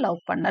மார்வுட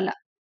லவ் பண்ணல.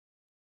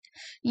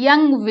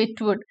 Young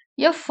Whitwood,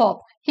 a fop.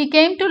 He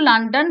came to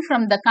London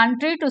from the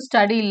country to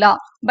study law,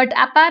 but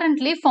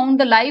apparently found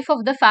the life of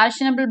the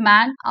fashionable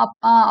man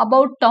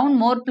about town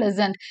more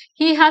pleasant.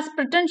 He has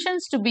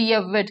pretensions to be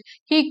a wit.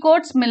 He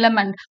quotes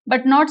Millamant,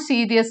 but not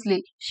seriously.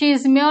 She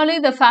is merely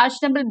the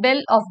fashionable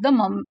belle of the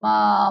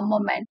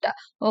moment.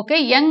 Okay,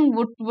 young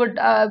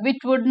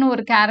Whitwoodனு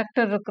ஒரு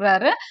character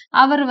இருக்கிறாரு.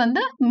 அவர்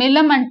வந்து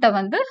மில்லமண்ட்டை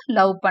வந்து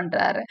love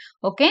பண்றாரு.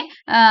 Okay,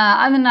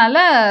 அதனால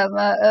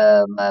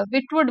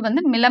விட்வுட்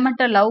வந்து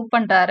மில்லமண்ட்டை love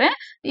பண்றாரு.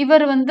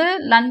 இவர் வந்து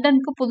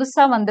லண்டனுக்கு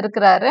புதுசா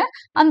வந்திருக்கிறாரு.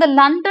 அந்த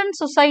லண்டன்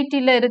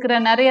சொசைட்டில இருக்கிற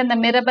நிறைய அந்த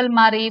மிரபல்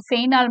மாதிரி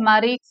ஃபெய்னால்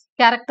மாதிரி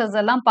கேரக்டர்ஸ்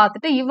எல்லாம்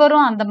பார்த்துட்டு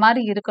இவரும் அந்த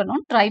மாதிரி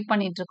இருக்கணும்னு ட்ரை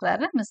பண்ணிட்டு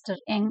இருக்கிறாரு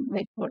mister young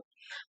விட்வுட்.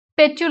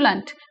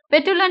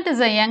 பெட்டுலண்ட்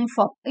is a young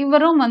Faf.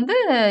 இவரும் வந்து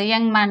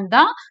யங் மேன்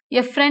தான்.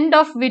 எ ஃப்ரெண்ட்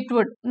ஆஃப்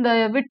விட்வுட். இந்த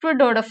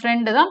விட்வுட்டோட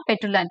ஃப்ரெண்டு தான்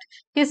பெட்டுலண்ட்.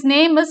 His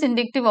name is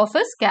indicative of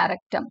his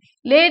character.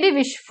 Lady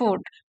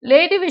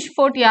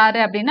Wishfort யாரு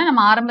அப்படின்னா,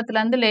 நம்ம ஆரம்பத்துல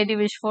இருந்து லேடி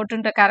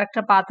விஷ்ஃபோர்ட்ன்ற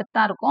கேரக்டர் பார்த்துட்டு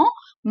தான் இருக்கோம்.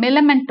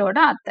 மில்லமெண்டோட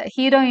அத்தை,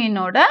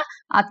 ஹீரோயினோட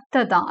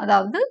அத்தை தான்,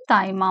 அதாவது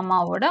தாய்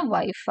மாமாவோட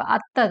ஒய்ஃப்,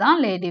 அத்தை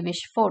தான் லேடி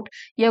விஷ்ஃபோர்ட்.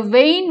 எ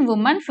வெயின்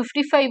உமன்,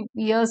 55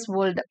 years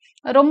old.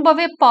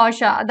 ரொம்பவே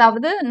பாஷா,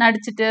 அதாவது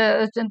நடிச்சுட்டு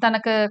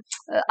தனக்கு,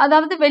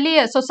 அதாவது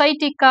வெளியே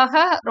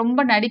சொசைட்டிக்காக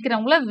ரொம்ப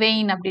நடிக்கிறவங்கள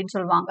வெயின் அப்படின்னு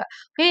சொல்லுவாங்க.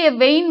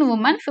 Vein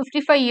woman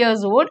 55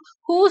 years old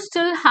who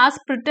still has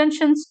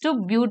pretensions to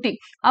beauty.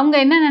 அவங்க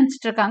என்ன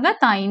நினைச்சிட்டு இருக்காங்க,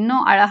 தான்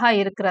இன்னும் அழகா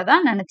இருக்கிறதா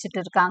நினைச்சிட்டு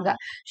இருக்காங்க.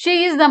 she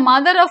is the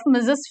mother of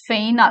Mrs.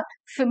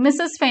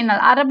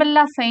 ஃபெய்னால்,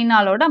 Arabella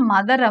ஃபெய்னாலோட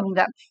mother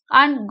அவங்க.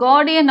 And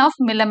Guardian of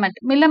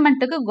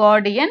மில்லமெண்ட்டுக்கு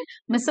Guardian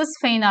Mrs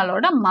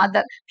ஃபெய்னாலோட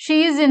mother. she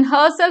is in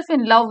herself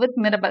in love with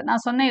மிரபல்.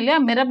 நான் சொன்னேன் இல்லையா,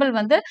 மிரபல்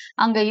வந்து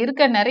அங்க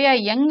இருக்க நிறைய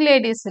யங்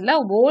லேடிஸ் இல்ல,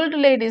 ஓல்டு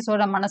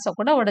லேடிஸோட மனசை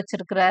கூட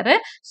உடைச்சிருக்கிறாரு.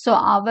 ஸோ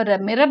அவர்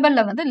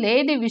மிரபல்ல வந்து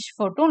லேடி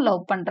விஷ்ஃபோர்ட்டும்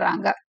லவ்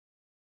பண்றாங்க.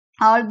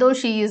 although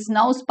she is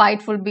now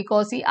spiteful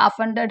because he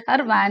offended her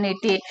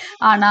vanity.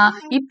 ஆனா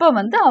இப்ப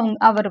வந்து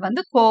அவர்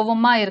வந்து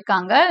கோவமா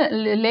இருக்காங்க.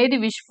 லேடி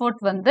விஷ்ஃபோர்ட்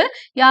வந்து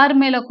யார்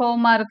மேல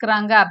கோவமா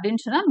இருக்கிறாங்க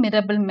அப்படின்னு சொன்னா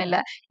மிரபிள் மேல.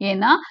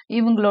 ஏன்னா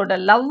இவங்களோட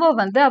லவ்வை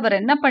வந்து அவர்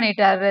என்ன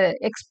பண்ணிட்டாரு,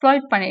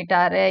 எக்ஸ்ப்ளாய்ட்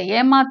பண்ணிட்டாரு,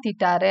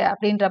 ஏமாத்திட்டாரு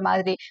அப்படின்ற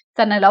மாதிரி,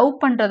 தன்னை லவ்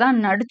பண்றதா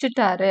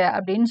நடிச்சுட்டாரு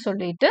அப்படின்னு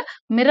சொல்லிட்டு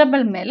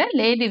மிரபிள் மேல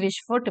லேடி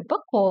விஷ்ஃபோர்ட்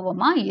இப்ப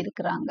கோவமா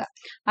இருக்கிறாங்க.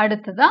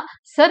 அடுத்ததான்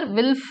sir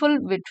wilful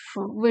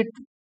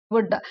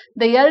விட்வுட்,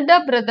 the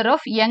elder brother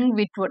of young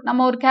விட்வுட்.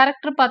 நம்ம ஒரு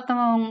கேரக்டர்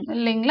பார்த்தோம்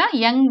இல்லைங்களா,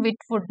 யங்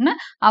விட்வுட்னு,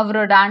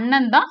 அவரோட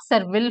அண்ணன் தான்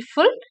sir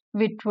wilful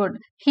Whitwood.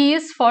 He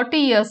is 40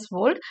 years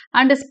old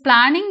and is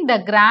planning the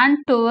grand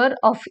tour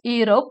of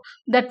Europe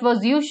that was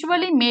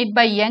usually made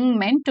by young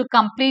men to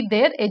complete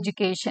their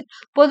education.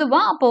 பொதுவா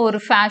அப்போ ஒரு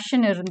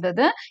ஃபேஷன்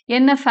இருந்தது.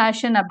 என்ன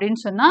ஃபேஷன்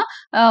அப்படின்னு சொன்னா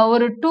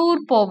ஒரு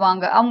டூர்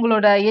போவாங்க.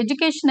 அவங்களோட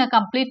எஜுகேஷனை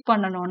கம்ப்ளீட்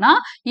பண்ணணும்னா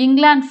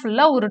இங்கிலாந்து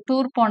ஃபுல்லா ஒரு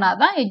டூர்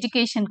போனாதான்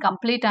எஜுகேஷன்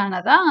கம்ப்ளீட்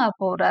ஆனதா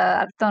அப்போ ஒரு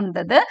அர்த்தம்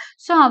இருந்தது.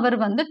 ஸோ அவர்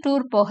வந்து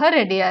டூர் போக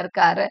ரெடியா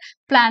இருக்காரு,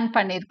 பிளான்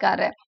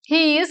பண்ணியிருக்காரு.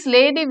 He is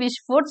Lady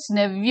Wishford's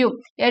nephew,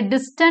 a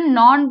distant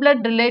non-blood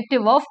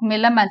relative of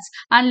Millamant's,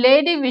 and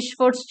Lady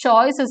Wishford's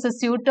choice is a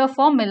suitor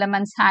for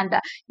Millamant's hand.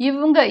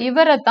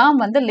 இவரை தான்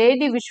வந்து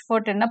லேடி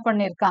விஷ்ஃபோர்ட் என்ன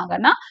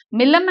பண்ணிருக்காங்கன்னா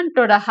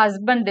மில்லமண்டோட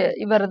ஹஸ்பண்ட்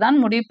இவர் தான்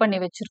முடிவு பண்ணி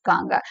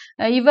வச்சிருக்காங்க.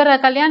 இவரை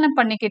கல்யாணம்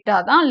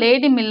பண்ணிக்கிட்டாதான்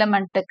லேடி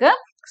மில்லமண்ட்டுக்கு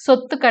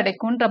சொத்து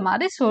கிடைக்கும்ன்ற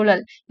மாதிரி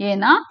சூழல்.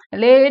 ஏன்னா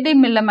லேடி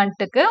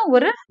மில்லமண்ட்டுக்கு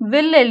ஒரு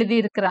வில் எழுதி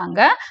இருக்கிறாங்க.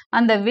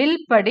 அந்த வில்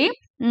படி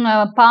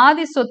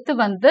பாதி சொத்து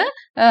வந்து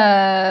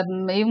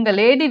இவங்க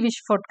லேடி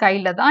விஷ்ஃபோர்ட்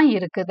கையில தான்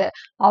இருக்குது.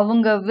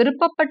 அவங்க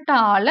விருப்பப்பட்ட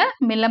ஆளை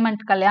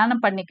மில்லமண்ட்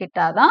கல்யாணம்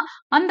பண்ணிக்கிட்டாதான்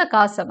அந்த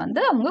காசை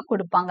வந்து அவங்க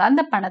கொடுப்பாங்க,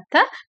 அந்த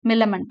பணத்தை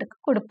மில்லமண்ட்டுக்கு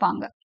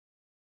கொடுப்பாங்க.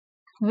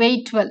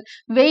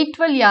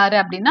 வெயிட்வெல் யாரு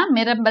அப்படின்னா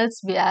மிரபல்ஸ்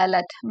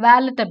வேலட்.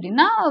 வேலட்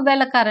அப்படின்னா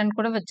வேலைக்காரன்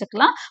கூட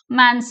வச்சுக்கலாம்,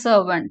 மேன்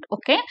சர்வன்ட்.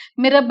 ஓகே,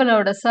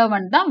 மிரபலோட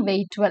சர்வன்ட் தான்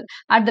வெயிட்வெல்.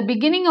 At the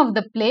beginning of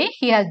the play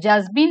he has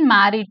just been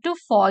married to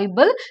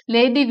ஃபாய்பிள்,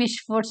 lady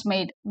விஷ்ஃபோர்ட்ஸ்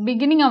made.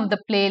 Beginning of the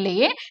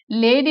பிளேலேயே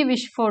lady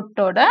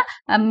விஷ்ஃபோர்ட்டோட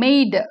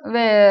maid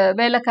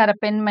வேலைக்கார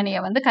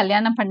பெண்மணியை வந்து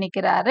கல்யாணம்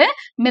பண்ணிக்கிறாரு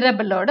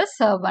மிரபலோட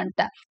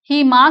சர்வன்ட்.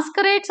 He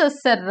மாஸ்கரேட்ஸ் as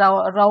sir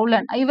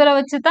ரவுலன். இவரை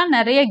வச்சுதான்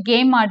நிறைய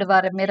கேம்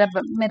ஆடுவாரு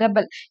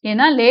மிரபல்.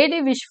 ஏன்னா லேடி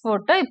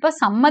விஷ்ஃபோர்ட்டை இப்ப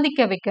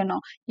சம்மதிக்க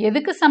வைக்கணும்.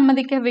 எதுக்கு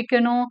சம்மதிக்க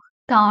வைக்கணும்?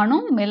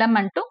 தானும்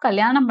மில்லமண்ட்டும்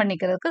கல்யாணம்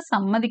பண்ணிக்கிறதுக்கு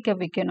சம்மதிக்க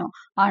வைக்கணும்.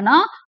 ஆனா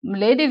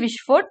லேடி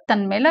விஷ்ஃபோர்ட்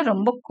தன் மேல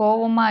ரொம்ப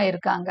கோபமா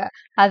இருக்காங்க.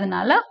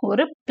 அதனால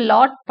ஒரு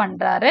பிளாட்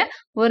பண்றாரு,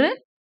 ஒரு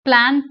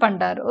பிளான்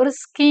பண்றாரு, ஒரு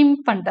ஸ்கீம்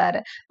பண்றாரு.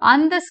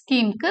 அந்த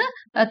ஸ்கீம்க்கு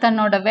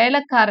தன்னோட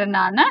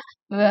வேலைக்காரனான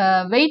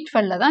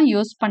வெயிட்வெல்ல தான்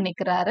யூஸ்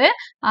பண்ணிக்கிறாரு.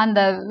 அந்த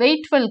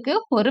வெயிட்வெல்க்கு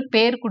ஒரு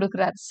பேர்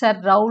கொடுக்கிறாரு,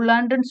 சர்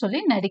ரவுலாண்டுன்னு சொல்லி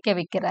நடிக்க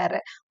வைக்கிறாரு.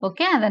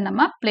 ஓகே, அதை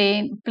நம்ம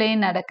பிளே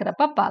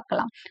நடக்கிறப்ப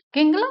பார்க்கலாம்.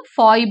 ஓகேங்களா?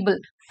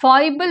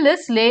 ஃபாய்பிள்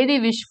is lady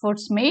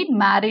விஷ்ஃபோர்ட்ஸ் made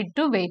married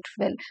to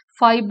வெயிட்வெல்.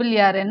 ஃபாய்பிள்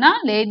யாருன்னா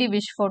லேடி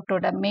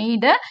விஷ்ஃபோர்ட்டோட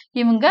மெய்டை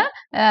இவங்க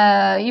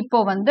இப்போ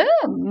வந்து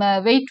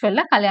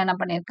வெயிட்வெல்ல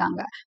கல்யாணம்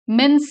பண்ணியிருக்காங்க.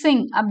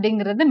 மின்சிங்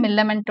அப்படிங்கிறது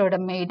மில்லமண்டோட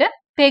மெய்டு.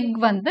 பெக்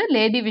வந்து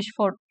லேடி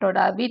விஷ்ஃபோர்ட்டோட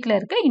வீட்டில்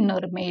இருக்க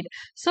இன்னொரு மெய்டு.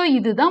 ஸோ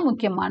இதுதான்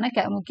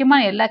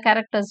முக்கியமான எல்லா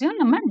கேரக்டர்ஸையும்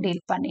நம்ம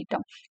டீல்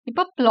பண்ணிட்டோம்.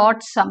 இப்போ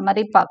பிளாட்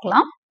சம்மரி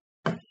பார்க்கலாம்.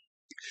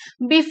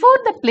 Before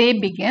the play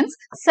begins,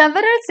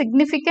 several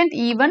significant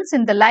events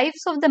in the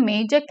lives of the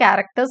major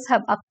characters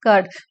have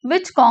occurred,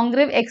 which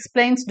Congreve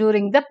explains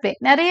during the play.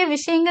 நிறைய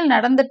விஷயங்கள்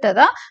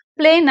நடந்துட்டதா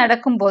பிளே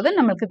நடக்கும்போது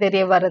நமக்கு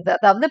தெரிய வருது.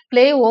 அதாவது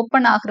பிளே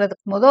ஓப்பன்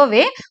ஆகுறதுக்கு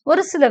முதவே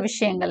ஒரு சில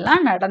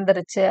விஷயங்கள்லாம்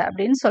நடந்துருச்சு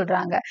அப்படின்னு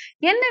சொல்றாங்க.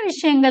 என்ன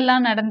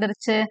விஷயங்கள்லாம்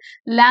நடந்துருச்சு?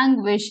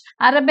 Language,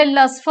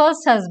 அரபெல்லாஸ்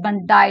first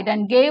husband tight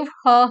and gave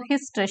her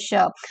his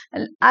treasure.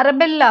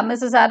 Arabella,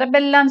 Mrs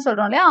அரபெல்லான்னு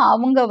சொல்றோம் இல்லையா,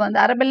 அவங்க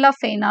வந்து அரபெல்லா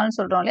ஃபெய்னால்னு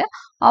சொல்றோம் இல்லையா,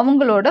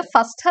 அவங்களோட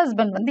ஃபர்ஸ்ட்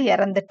ஹஸ்பண்ட் வந்து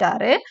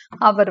இறந்துட்டாரு.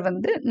 அவர்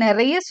வந்து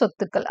நிறைய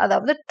சொத்துக்கள்,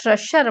 அதாவது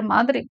ட்ரெஷர்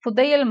மாதிரி,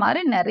 புதையல்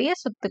மாதிரி நிறைய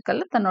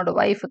சொத்துக்கள் தன்னோட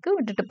ஒய்ஃபுக்கு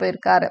விட்டுட்டு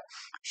போயிருக்காரு.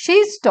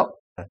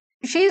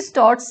 She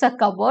starts a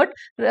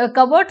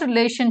covert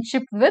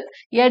relationship with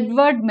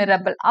Edward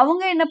Mirabel.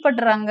 அவங்க என்ன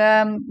பண்றாங்க?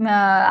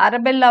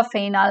 அரபெல்லா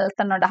ஃபெய்னால்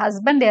தன்னோட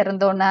ஹஸ்பண்ட்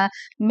இறந்தோன்னு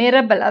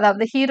மிரபல்,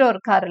 அதாவது ஹீரோ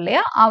இருக்காரு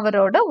இல்லையா,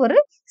 அவரோட ஒரு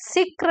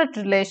சீக்ரெட்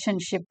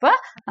ரிலேஷன்ஷிப்பை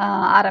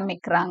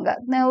ஆரம்பிக்கிறாங்க.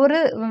 ஒரு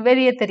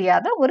வெளியே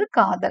தெரியாத ஒரு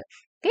காதல்.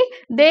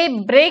 They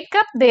break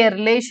up their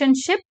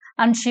relationship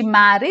and she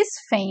marries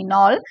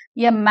Fainall,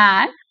 a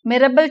man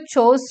Mirabel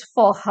chose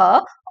for her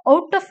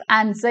out of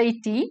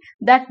anxiety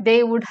that they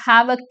would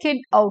have a kid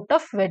out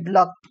of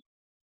wedlock.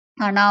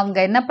 ஆனா அவங்க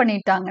என்ன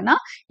பண்ணிட்டாங்கன்னா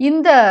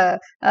இந்த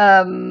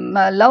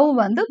லவ்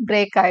வந்து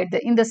பிரேக் ஆயிடுது,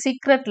 இந்த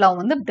சீக்ரெட் லவ்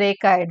வந்து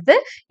break ஆயிடுது.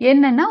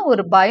 என்னன்னா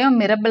ஒரு பயம்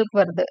மிரபலுக்கு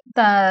வருது,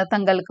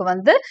 தங்களுக்கு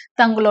வந்து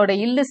தங்களோட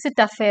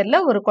இல்லிசிட் அஃபேர்ல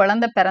ஒரு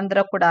குழந்தை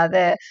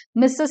பிறந்துடக்கூடாது.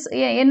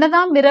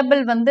 என்னதான்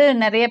மிரபல் வந்து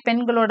நிறைய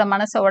பெண்களோட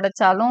மனசை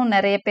உடைச்சாலும்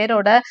நிறைய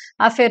பேரோட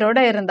அஃபேரோட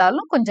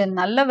இருந்தாலும் கொஞ்சம்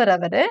நல்லவர்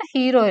அவரு,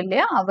 ஹீரோ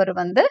இல்லையா. அவர்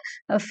வந்து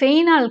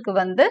ஃபெய்னாலுக்கு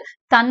வந்து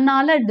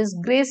தன்னால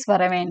டிஸ்கிரேஸ்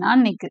வர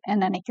வேணான்னு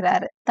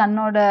நினைக்கிறாரு.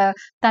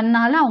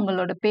 தன்னால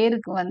அவங்களோட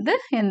பேருக்கு வந்து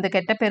எந்த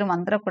கெட்ட பேரும்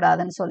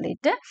வந்துடக்கூடாதுன்னு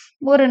சொல்லிட்டு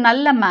ஒரு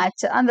நல்ல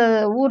மேட்ச், அந்த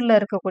ஊர்ல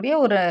இருக்கக்கூடிய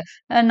ஒரு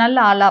நல்ல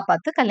ஆளா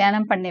பார்த்து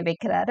கல்யாணம் பண்ணி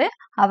வைக்கிறாரு.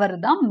 அவர்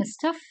தான்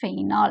mister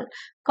ஃபெய்னால்.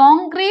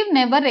 Congreve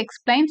never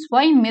explains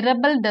why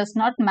Mirabel does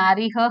not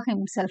marry her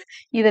himself.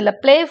 இதுல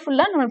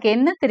பிளேஃபுல்லா நம்மளுக்கு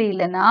என்ன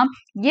தெரியலன்னா,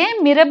 ஏன்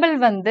மிரபல்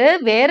வந்து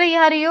வேற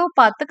யாரையோ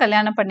பார்த்து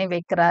கல்யாணம் பண்ணி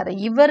வைக்கிறாரு,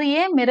 இவர்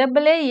ஏன்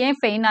மிரபலே ஏன்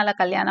ஃபெய்னால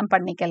கல்யாணம்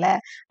பண்ணிக்கல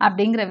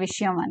அப்படிங்கிற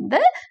விஷயம்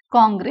வந்து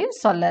காங்க்ரீவ்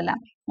சொல்லல.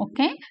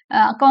 ஓகே,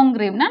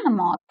 காங்க்ரீவ்னா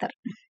நம்ம author.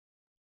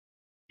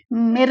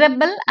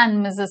 Mirabel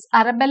and Mrs.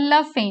 Arabella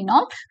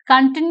Fainall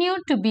continue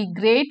to be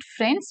great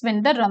friends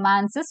when the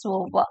romance is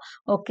over.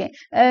 Okay.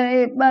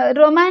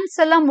 Romance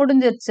எல்லாம்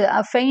முடிஞ்சிருச்சு.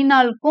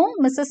 ஃபெய்னால்க்கும்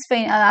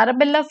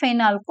அரபெல்லா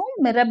ஃபெய்னால்க்கும்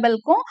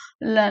மிரபெல்க்கும்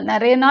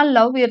நிறைய நாள்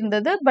லவ்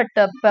இருந்தது. பட்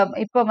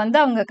இப்போ வந்து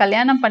அவங்க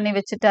கல்யாணம் பண்ணி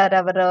வச்சுட்டாரு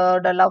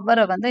அவரோட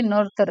லவ்வரை வந்து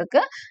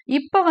இன்னொருத்தருக்கு.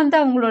 இப்போ வந்து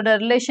அவங்களோட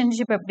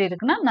ரிலேஷன்ஷிப் எப்படி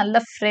இருக்குன்னா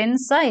நல்ல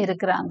ஃப்ரெண்ட்ஸா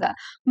இருக்கிறாங்க.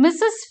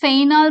 Mrs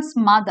ஃபெய்னால்ஸ்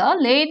mother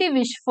lady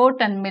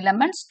Wishfort and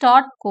மிலமன்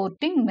start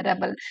courting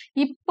மிரபல்.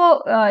 இப்போ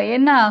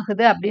என்ன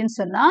ஆகுது அப்படின்னு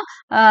சொன்னா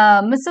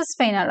மிஸ்ஸஸ்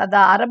ஃபெய்னால்,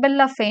 அதாவது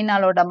அரபெல்லா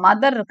ஃபெய்னாலோட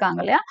மதர்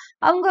இருக்காங்க இல்லையா,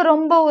 அவங்க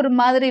ரொம்ப ஒரு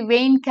மாதிரி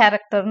வெயின்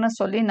கேரக்டர்னு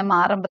சொல்லி நம்ம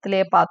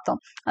ஆரம்பத்திலேயே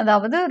பார்த்தோம்.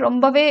 அதாவது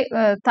ரொம்பவே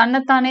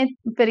தன்னைத்தானே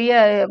பெரிய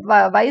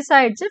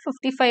வயசாயிடுச்சு,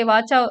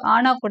 55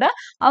 ஆனா கூட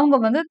அவங்க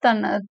வந்து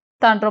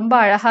தான் ரொம்ப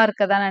அழகா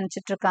இருக்கதா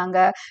நினைச்சிட்டு இருக்காங்க.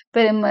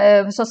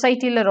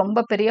 சொசைட்டில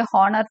ரொம்ப பெரிய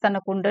ஹானர்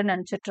தனக்கு உண்டுன்னு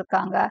நினைச்சிட்டு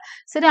இருக்காங்க.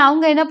 சரி,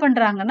 அவங்க என்ன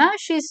பண்றாங்கன்னா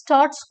ஷீ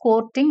ஸ்டார்ட்ஸ்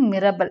கோர்ட்டிங்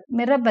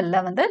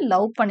மிரபல்ல வந்து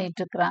லவ்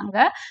பண்ணிட்டு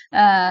இருக்கிறாங்க.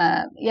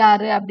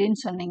 யாரு அப்படின்னு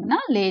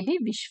சொன்னீங்கன்னா lady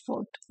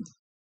Wishfort.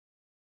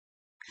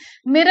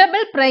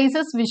 Mirabel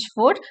praises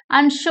Wishford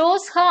and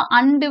shows her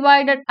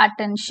undivided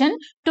attention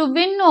to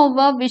win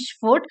over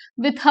Wishford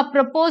with her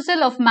proposal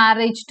of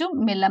marriage to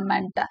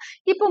Millamant.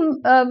 இப்போ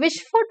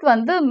விஷ்ஃபோர்ட்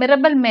வந்து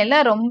மிரபல்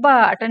மேல ரொம்ப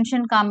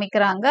அட்டென்ஷன்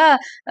காமிக்கிறாங்க.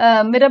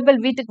 மிரபல்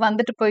வீட்டுக்கு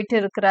வந்துட்டு போயிட்டு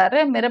இருக்கிறாரு.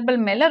 மிரபல்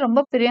மேல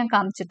ரொம்ப பிரியம்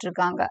காமிச்சிட்டு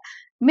இருக்காங்க.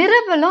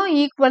 மிரபலும்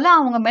ஈக்குவலா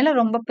அவங்க மேல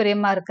ரொம்ப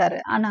பிரியமா இருக்காரு.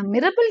 ஆனா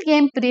மிரபல்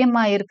ஏன்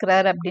பிரியமா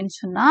இருக்கிறாரு அப்படின்னு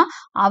சொன்னா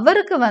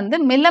அவருக்கு வந்து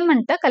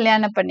மிலமெண்ட்டை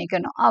கல்யாணம்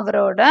பண்ணிக்கணும்.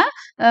 அவரோட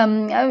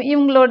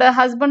இவங்களோட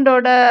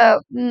ஹஸ்பண்டோட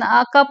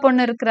அக்கா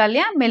பொண்ணு இருக்கிறா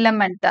இல்லையா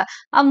மிலமெண்ட்,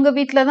 அவங்க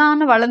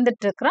வீட்டுலதான்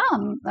வளர்ந்துட்டு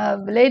இருக்கிறான்.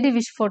 லேடி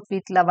விஷ்ஃபோர்ட்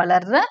வீட்டுல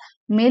வளர்ற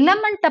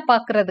மிலமெண்ட்டை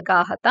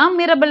பாக்குறதுக்காகத்தான்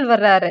மிரபல்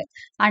வர்றாரு.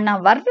 ஆனா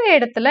வர்ற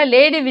இடத்துல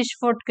லேடி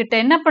விஷ்ஃபோர்ட் கிட்ட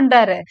என்ன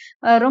பண்றாரு,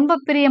 ரொம்ப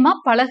பிரியமா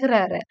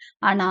பழகுறாரு.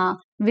 ஆனா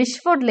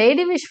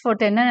லேடி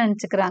விஷ்ஃபோர்ட் என்ன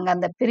நினைச்சுக்கிறாங்க,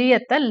 அந்த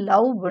பிரியத்தை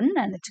லவ்னு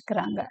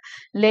நினைச்சுக்கிறாங்க.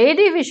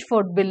 Lady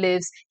Wishfort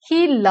believes he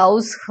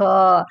loves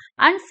her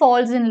and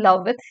falls in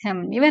love with him.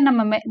 இவன்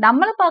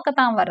நம்மளை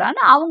பார்க்கத்தான்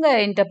வர்றான்னு அவங்க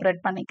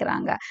இன்டர்பிரேட்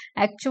பண்ணிக்கிறாங்க.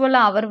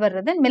 ஆக்சுவலா அவர்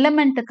வர்றது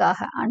மிலமெண்ட்டுக்காக.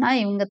 ஆனா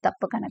இவங்க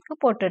தப்பு கணக்கு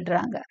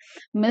போட்டுடுறாங்க.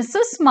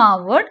 Mrs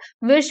Marwood,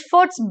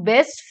 விஷ்ஃபோர்ட்ஸ்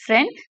best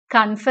friend,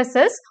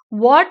 confesses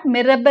what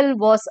Mirabel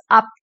was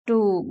up to.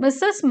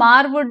 Mrs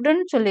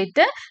மார்வுட்னு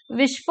சொல்லிட்டு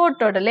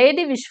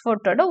லேடி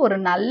விஷ்ஃபோர்ட்டோட ஒரு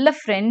நல்ல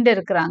ஃப்ரெண்ட்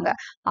இருக்கிறாங்க.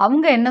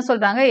 அவங்க என்ன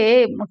சொல்றாங்க,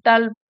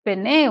 முட்டாள்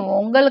பெண்ணே,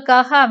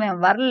 உங்களுக்காக அவன்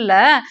வரல,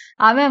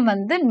 அவன்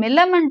வந்து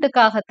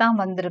மிலமெண்ட்டுக்காகத்தான்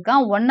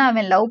வந்திருக்கான், உன்னை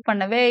அவன் லவ்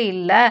பண்ணவே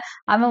இல்லை,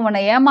 அவன்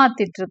உன்னை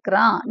ஏமாத்திட்டு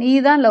இருக்கிறான், நீ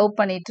தான் லவ்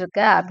பண்ணிட்டு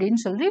இருக்க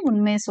அப்படின்னு சொல்லி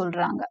உண்மையை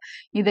சொல்றாங்க.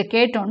 இதை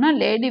கேட்டோன்னா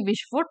லேடி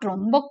விஷ்ஃபோர்ட்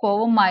ரொம்ப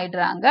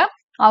கோபமாயிடுறாங்க.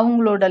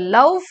 அவங்களோட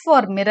லவ்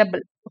ஃபார்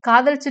மிரபல்,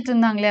 காதலிச்சிட்டு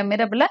இருந்தாங்க இல்லையா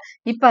மிரபல,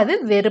 இப்ப அது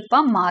வெறுப்பா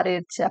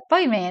மாறிடுச்சு. அப்ப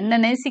இவன் என்ன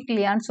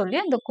நேசிக்கலையான்னு சொல்லி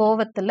அந்த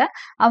கோவத்துல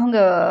அவங்க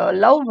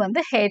லவ்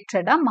வந்து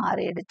ஹேட்ரடா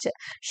மாறிடுச்சு.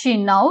 She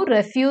now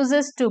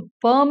refuses to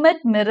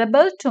permit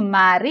Mirabel to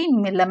marry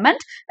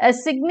Millamant, a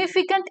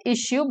significant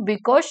issue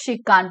because she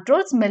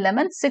controls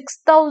Millamant's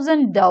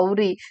 6,000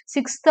 dowry,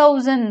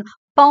 6,000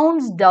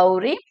 pounds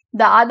dowry.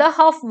 The other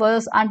half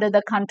was under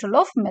the control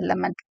of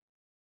Millamant.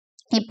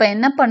 இப்ப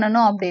என்ன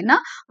பண்ணணும் அப்படின்னா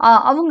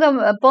அவங்க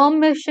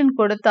பெர்மிஷன்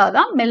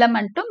கொடுத்தாதான்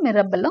மிலமெண்ட்டும்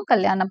மிரபலும்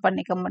கல்யாணம்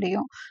பண்ணிக்க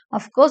முடியும்.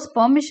 அஃப்கோர்ஸ்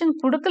பெர்மிஷன்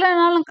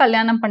கொடுக்கலனாலும்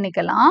கல்யாணம்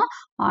பண்ணிக்கலாம்.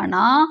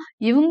 ஆனா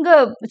இவங்க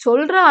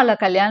சொல்ற ஆளை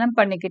கல்யாணம்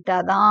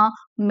பண்ணிக்கிட்டாதான்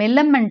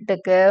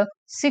மிலமெண்ட்டுக்கு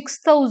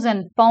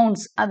 6,000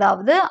 pounds,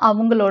 அதாவது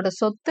அவங்களோட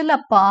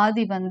சொத்துல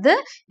பாதி வந்து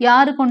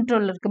யாரு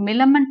கண்ட்ரோல் இருக்கு,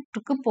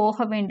 மிலமெண்ட்டுக்கு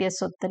போக வேண்டிய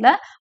சொத்துல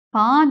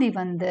பாதி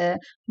வந்து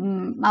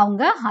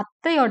அவங்க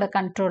அத்தையோட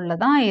கண்ட்ரோல்ல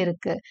தான்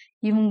இருக்கு.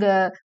 இவங்க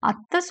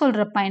அத்தை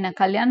சொல்ற பையனை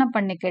கல்யாணம்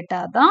பண்ணி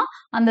கேட்டாதான்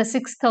அந்த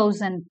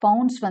 6,000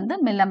 pounds வந்து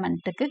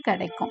மிலமெண்ட்டுக்கு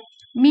கிடைக்கும்.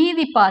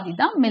 மீதி பாதி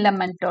தான்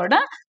மிலமெண்ட்டோட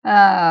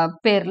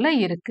பேர்ல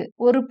இருக்கு,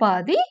 ஒரு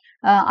பாதி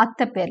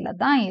அத்தை பேர்ல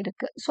தான்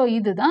இருக்கு. ஸோ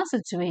இதுதான்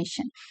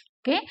situation.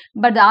 Okay,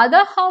 but the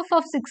other half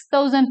of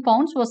 6,000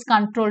 pounds was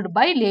controlled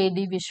by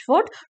Lady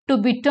Wishford to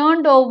be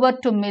turned over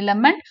to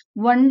Millamant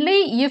only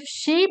if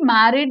she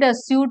married a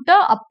suitor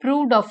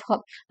approved of her.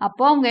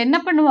 அப்போ அவங்க என்ன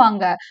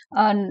பண்ணுவாங்க,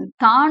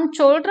 தான்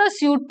சொல்ற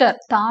சூட்டர்,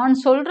 தான்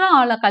சொல்ற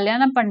ஆளை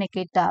கல்யாணம்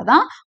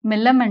பண்ணிக்கிட்டாதான்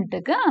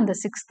மில்லமெண்ட்டுக்கு அந்த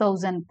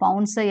 6,000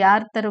 pounds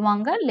யார்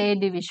தருவாங்க,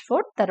 லேடி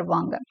விஷ்ஃபோர்ட்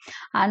தருவாங்க.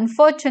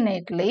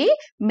 Unfortunately,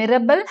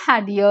 Mirabel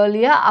had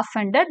earlier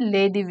offended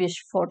Lady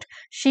Wishford.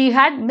 She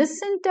had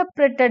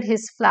misinterpreted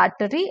his flattery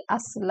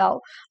as love.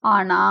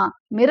 ஆனா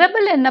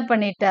மிரபல் என்ன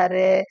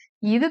பண்ணிட்டாரு,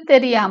 இது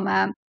தெரியாம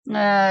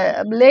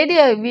லேடி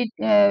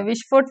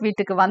விஷ்ஃபோர்ட்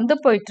வீட்டுக்கு வந்து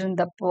போயிட்டு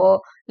இருந்தப்போ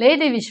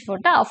லேடி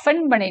விஷ்ஃபோர்ட்டை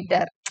அஃபெண்ட்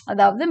பண்ணிட்டார்.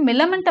 அதாவது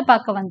மிலமெண்ட்டை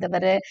பார்க்க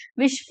வந்தவர்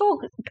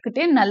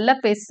விஷ்ஃபோர்ட்கிட்டே நல்லா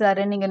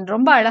பேசுறாரு, நீங்க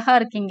ரொம்ப அழகா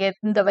இருக்கீங்க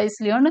இந்த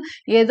வயசுலயோன்னு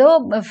ஏதோ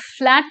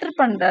ஃபிளாட்டர்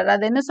பண்றாரு.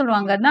 அது என்ன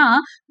சொல்லுவாங்கன்னா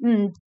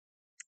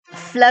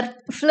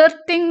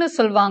ஃப்ளர்ட்டிங்னு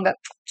சொல்லுவாங்க.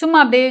 சும்மா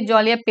அப்படியே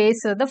ஜாலியா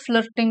பேசுறத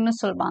ஃப்ளர்ட்டிங்னு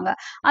சொல்லுவாங்க.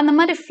 அந்த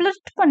மாதிரி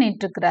ஃப்ளர்ட்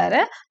பண்ணிட்டு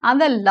இருக்கிறாரு.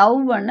 அத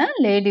லவ்னு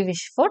லேடி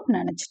விஷ்ஃபோர்ட்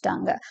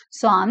நினைச்சிட்டாங்க.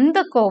 ஸோ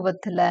அந்த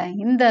கோபத்துல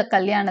இந்த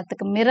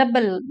கல்யாணத்துக்கு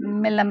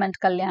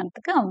மிலமெண்ட்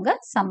கல்யாணத்துக்கு அவங்க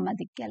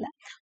சம்மதிக்கல.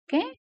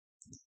 Okay.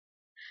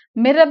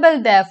 மிரபல்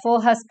therefore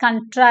has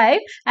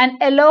contrived an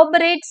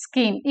elaborate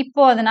scheme.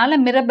 இப்போ அதனால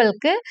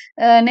மிரபலுக்கு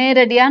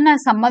நேரடியான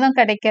சம்மதம்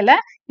கிடைக்கல.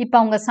 இப்போ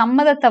அவங்க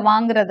சம்மதத்தை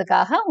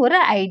வாங்குறதுக்காக ஒரு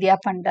ஐடியா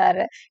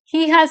பண்றாரு.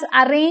 He has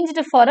arranged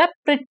for a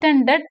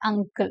pretended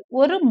uncle.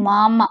 ஒரு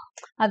மாமா,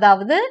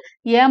 அதாவது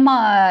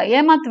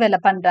ஏமாத்து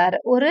வேலை பண்றாரு.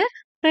 ஒரு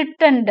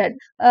pretended,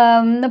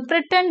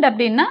 pretend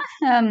அப்படின்னா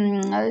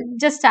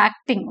ஜஸ்ட்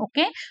ஆக்டிங்.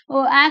 ஓகே.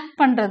 ஆக்ட்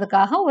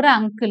பண்றதுக்காக ஒரு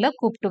அங்கிளை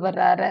கூப்பிட்டு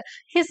வர்றாரு.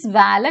 His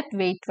wallet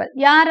வெயிட்வெல்.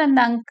 யார்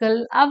அந்த அங்கிள்?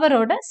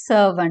 அவரோட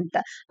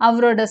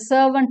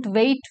சர்வெண்ட்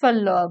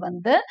வெயிட்வெல்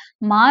வந்து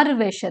மாறு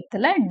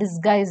வேஷத்துல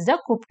டிஸ்கைஸ்டா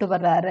கூப்பிட்டு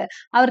வர்றாரு.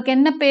 அவருக்கு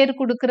என்ன பேர்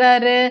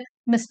கொடுக்குறாரு?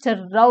 மிஸ்டர்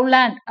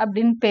ரவுலாண்ட்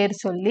அப்படின்னு பேர்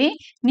சொல்லி,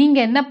 நீங்க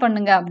என்ன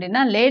பண்ணுங்க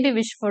அப்படின்னா லேடி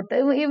விஷ்ஃபோர்ட்,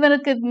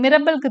 இவருக்கு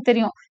மிரபலுக்கு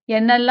தெரியும்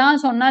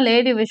என்னெல்லாம் சொன்னா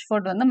லேடி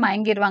விஷ்ஃபோர்ட் வந்து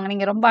மயங்கிடுவாங்க,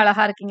 நீங்க ரொம்ப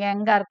அழகா இருக்கீங்க,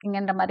 எங்க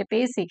இருக்கீங்கன்ற மாதிரி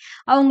பேசி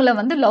அவங்கள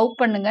வந்து லவ்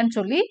பண்ணுங்கன்னு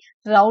சொல்லி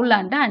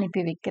ரவுலாண்ட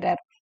அனுப்பி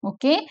வைக்கிறார்.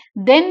 Okay,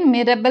 then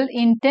Mirabel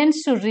intends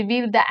to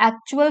reveal the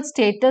actual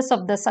status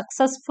of the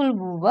successful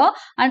wooer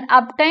and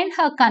obtain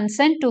her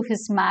consent to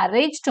his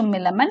marriage to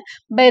Millamant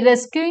by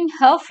rescuing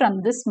her from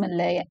this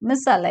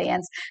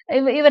misalliance.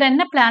 இவர்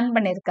என்ன பிளான்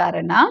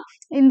பண்ணியிருக்காருன்னா,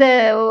 இந்த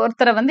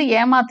ஒருத்தரை வந்து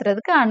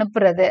ஏமாத்துறதுக்கு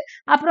அனுப்புறது,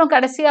 அப்புறம்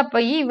கடைசியா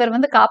போய் இவர்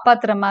வந்து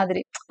காப்பாத்துற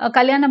மாதிரி,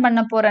 கல்யாணம்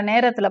பண்ண போற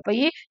நேரத்துல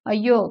போய்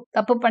ஐயோ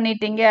தப்பு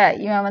பண்ணிட்டீங்க,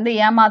 இவன் வந்து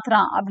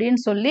ஏமாத்துறான்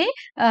அப்படின்னு சொல்லி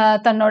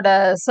தன்னோட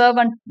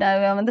சர்வன்ட்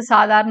வந்து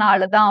சாதாரண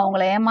ஆளுதான்,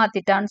 அவங்கள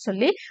ஏமாத்திட்டான்னு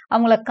சொல்லி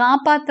அவங்கள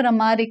காப்பாத்துற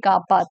மாதிரி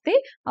காப்பாத்தி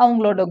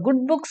அவங்களோட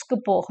குட் புக்ஸ்க்கு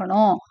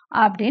போகணும்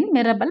அப்படின்னு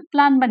மிரபல்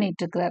பிளான்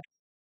பண்ணிட்டு இருக்கிறார்.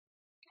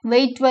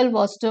 Waitwell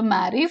was to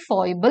marry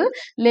Foible,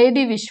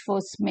 Lady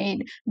Wishfort's maid,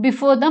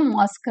 before the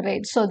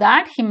masquerade, so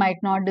that he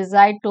might not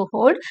decide to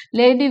hold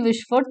Lady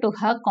Wishfort to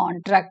her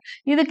contract.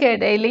 இதுக்கு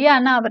இடையிலேயே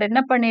ஆனால் அவர்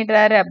என்ன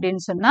பண்ணிடுறாரு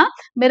அப்படின்னு சொன்னா,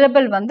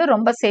 மிரபல் வந்து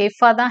ரொம்ப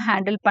சேஃபா தான்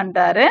ஹேண்டில்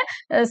பண்றாரு.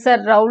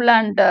 சார்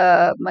ரவுலாண்ட்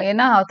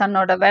ஏன்னா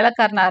தன்னோட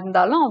வேலைக்காரனா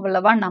இருந்தாலும்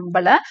அவ்வளவா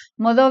நம்பல.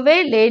 முதவே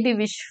லேடி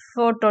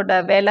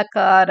விஷ்ஃபோர்ட்டோட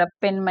வேலைக்கார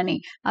பெண்மணி,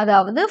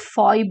 அதாவது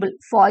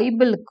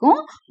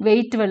ஃபாய்பிளுக்கும்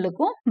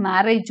வெயிட்வெல்லுக்கும்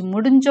மேரேஜ்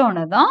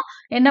முடிஞ்சோன்னு தான்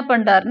என்ன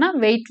பண்றாருன்னா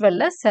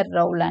வெயிட்வெல்ல சர்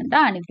ரவுலாண்ட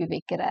அனுப்பி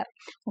வைக்கிறார்.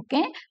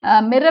 Okay.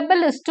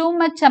 மிரபல் is too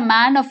much a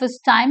man of his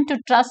time to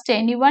trust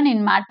anyone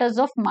in matters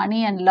of money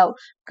and love.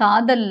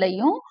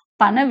 காதல்லையும்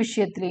பண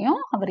விஷயத்திலையும்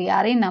அவர்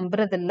யாரையும்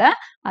நம்புறது இல்ல.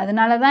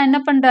 அதனாலதான் என்ன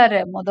பண்றாரு,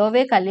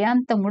 முதவே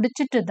கல்யாணத்தை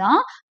முடிச்சுட்டு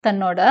தான்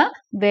தன்னோட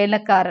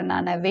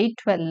வேலைக்காரனான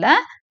வெயிட்வெல்ல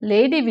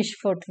லேடி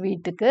விஷ்ஃபோர்ட்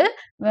வீட்டுக்கு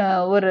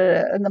ஒரு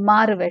இந்த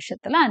மாறு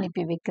வேஷத்துல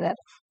அனுப்பி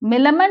வைக்கிறார்.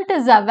 மிலமெண்ட்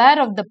is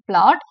aware of the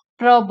plot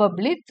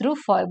probably through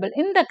ஃபாய்பிள்.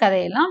 இந்த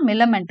கதையெல்லாம்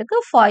மிலமெண்ட்டுக்கு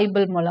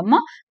ஃபாய்பிள் மூலமா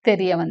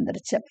தெரிய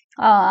வந்துருச்சு.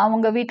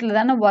 அவங்க வீட்டில்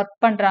தானே ஒர்க்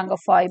பண்றாங்க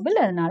ஃபாய்பிள்,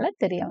 அதனால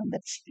தெரிய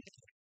வந்துருச்சு.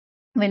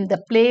 When the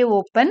play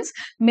opens,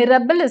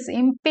 Mirabel is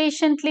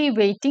impatiently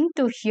waiting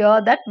to hear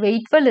that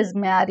Waitwell is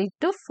married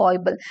to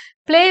Foible.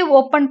 Play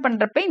open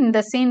பண்றப்ப இந்த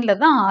சீன்ல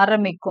தான்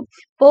ஆரம்பிக்கும்.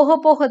 போக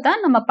போக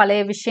தான் நம்ம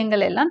பழைய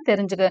விஷயங்கள் எல்லாம்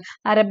தெரிஞ்சுக்க,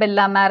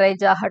 அரபெல்லா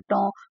மேரேஜ்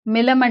ஆகட்டும்,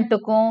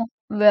 மிலமெண்ட்டுக்கும்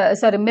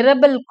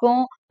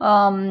மிரபலுக்கும்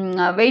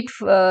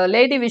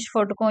லேடி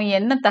விஷ்ஃபோர்ட்டுக்கும்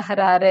என்ன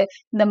தகராறு,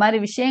 இந்த மாதிரி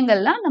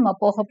விஷயங்கள்லாம் நம்ம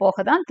போக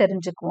போக தான்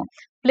தெரிஞ்சுக்குவோம்.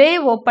 பிளே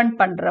ஓப்பன்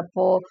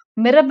பண்றப்போ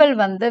மிரபல்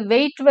வந்து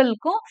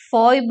வெயிட்வெல்க்கும்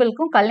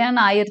ஃபாய்பிளுக்கும்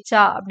கல்யாணம்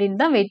ஆயிருச்சா அப்படின்னு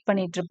தான் வெயிட்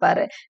பண்ணிட்டு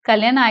இருப்பாரு.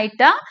 கல்யாணம்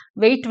ஆயிட்டா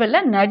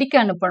வெயிட்வெல்ல நடிக்க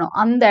அனுப்பணும்,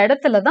 அந்த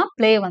இடத்துல தான்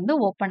பிளே வந்து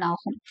ஓப்பன்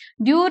ஆகும்.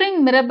 டியூரிங்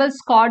மிரபல்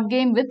ஸ்காட்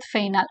கேம் வித்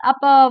ஃபெய்னால்,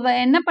 அப்ப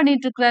என்ன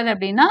பண்ணிட்டு இருக்கிறாரு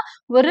அப்படின்னா,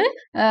 ஒரு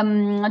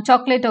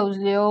சாக்லேட்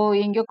ஹவுஸ்லயோ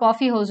எங்கேயோ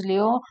காஃபி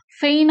ஹவுஸ்லயோ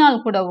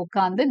ஃபெய்னால் கூட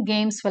உட்கார்ந்து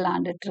கேம்ஸ்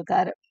விளையாண்டுட்டு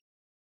இருக்காரு.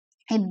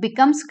 It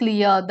becomes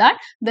clear that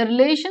the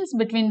relations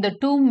between the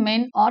two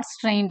men are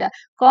strained.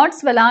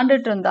 Cards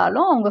விளையாண்டுட்டு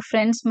இருந்தாலும் அவங்க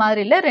ஃப்ரெண்ட்ஸ்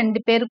மாதிரி இல்லை, ரெண்டு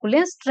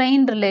பேருக்குள்ளேயும்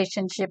ஸ்ட்ரெயின்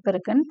ரிலேஷன்ஷிப்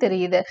இருக்குன்னு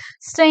தெரியுது.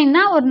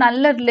 ஸ்ட்ரெயின்னா ஒரு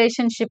நல்ல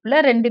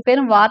ரிலேஷன்ஷிப்ல ரெண்டு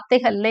பேரும்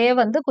வார்த்தைகள்லேயே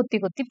வந்து குத்தி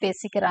குத்தி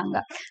பேசிக்கிறாங்க.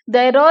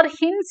 There are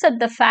hints at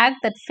the fact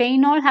that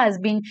Fainall has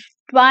been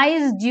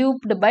twice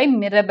duped by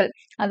Mirabel.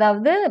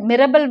 அதாவது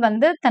மிரபல்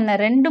வந்து தன்னை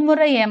 2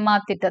 முறை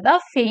ஏமாத்திட்டதா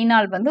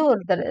ஃபெய்னால் வந்து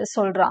ஒருத்தர்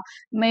சொல்றான்.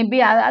 மேபி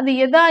அது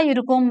எதா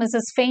இருக்கும்?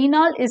 Mrs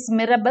ஃபெய்னால் is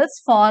மிரபல்ஸ்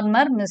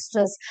farmer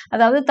mistress.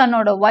 அதாவது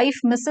தன்னோட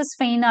ஒய்ஃப் மிஸ்ஸஸ்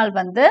ஃபெய்னால்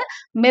வந்து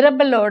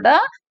மிரபலோட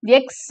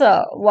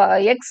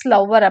எக்ஸ்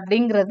லவ்வர்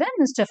அப்படிங்கிறது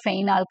மிஸ்டர்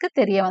ஃபெய்னாலுக்கு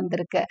தெரிய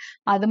வந்திருக்கு.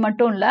 அது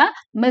மட்டும் இல்ல,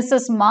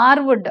 மிஸ்ஸஸ்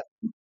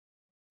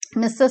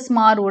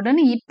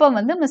மார்வுட்னு இப்போ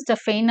வந்து மிஸ்டர்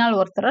ஃபெய்னால்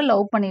ஒருத்தரை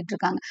லவ் பண்ணிட்டு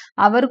இருக்காங்க.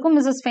 அவருக்கும்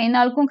மிஸ்ஸஸ்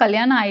ஃபெய்னாலுக்கும்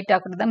கல்யாணம் ஆயிட்டா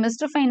கூட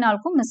மிஸ்டர்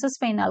ஃபெய்னாலுக்கும் மிஸ்ஸஸ்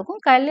ஃபெய்னாலுக்கும்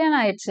கல்யாணம்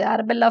ஆயிடுச்சு.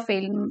 அரபெல்லா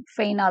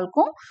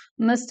ஃபெய்னாலுக்கும்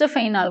மிஸ்டர்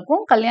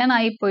ஃபெய்னாலுக்கும் கல்யாணம்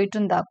ஆகி போயிட்டு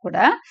இருந்தா கூட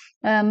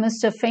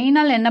மிஸ்டர்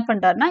ஃபெய்னால் என்ன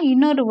பண்றாருன்னா,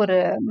 ஒரு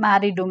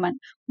மேரிட் உமன்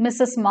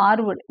மிஸ்ஸஸ்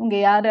மார்வுட், இங்க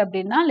யாரு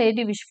அப்படின்னா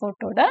லேடி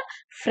விஷ்ஃபோர்ட்டோட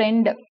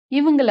ஃப்ரெண்டு,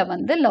 இவங்கள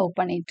வந்து லவ்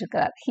பண்ணிட்டு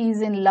இருக்கிறார். he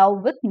is in love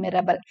with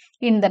Mirabel.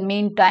 in the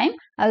meantime,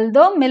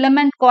 although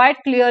Millamant quite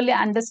clearly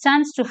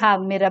understands to have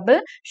Mirabel,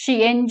 she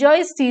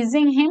enjoys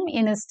teasing him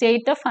in a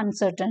state of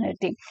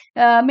uncertainty.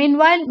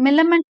 meanwhile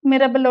Millamant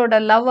Mirabelோட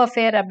love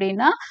affair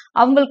அப்படின்னா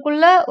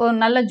அவங்களுக்குள்ள ஒரு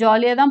நல்ல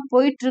ஜாலியா தான்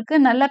போயிட்டு இருக்கு,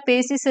 நல்லா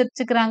பேசி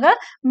சிரிச்சுக்கிறாங்க.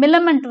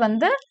 மில்லமெண்ட்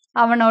வந்து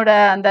அவனோட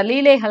அந்த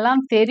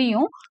லீலைகள்லாம்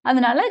தெரியும்,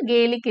 அதனால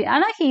கேலிக்கு,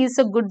 ஆனா he is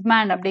a good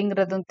man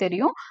அப்படிங்கிறதும்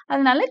தெரியும்,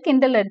 அதனால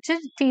கிண்டல் அடிச்சு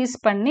டீஸ்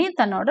பண்ணி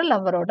தன்னோட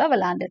லவ்வரோட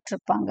விளையாண்டுட்டு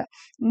இருப்பாங்க.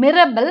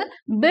 மிரபல்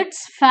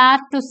bits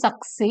fair to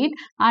succeed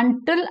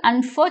until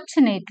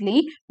unfortunately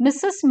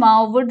Mrs.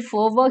 Marwood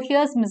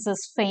overhears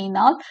Mrs.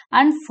 Fainall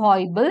and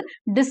Foible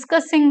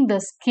discussing the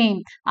scheme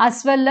as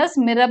well as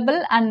Mirabel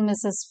and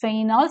Mrs.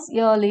 Fainall's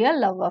earlier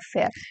love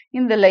affair.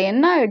 இதுல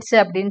என்ன ஆயிடுச்சு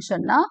அப்படின்னு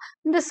சொன்னா,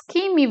 இந்த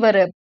ஸ்கீம்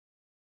இவர்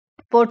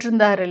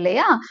போட்டிருந்தாரு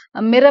இல்லையா,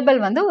 மிரபல்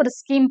வந்து ஒரு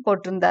ஸ்கீம்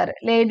போட்டிருந்தாரு.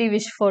 லேடி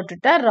விஷ்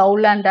போட்டுட்டு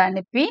ரவுலாண்ட்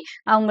அனுப்பி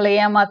அவங்கள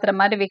ஏமாத்துற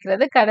மாதிரி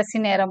வைக்கிறது, கடைசி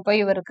நேரம்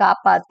போய் இவர்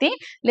காப்பாத்தி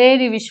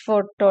லேடி விஷ்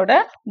போட்டோட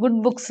குட்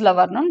புக்ஸ்ல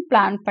வரணும்னு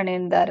பிளான்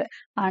பண்ணியிருந்தாரு.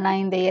 ஆனா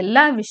இந்த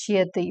எல்லா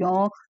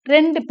விஷயத்தையும்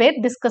ரெண்டு பேர்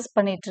டிஸ்கஸ்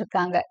பண்ணிட்டு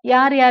இருக்காங்க.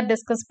 யார் யார்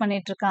டிஸ்கஸ்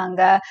பண்ணிட்டு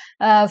இருக்காங்க?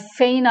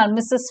 ஃபெய்னால்,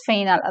 மிஸ்ஸஸ்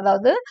ஃபெய்னால்,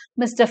 அதாவது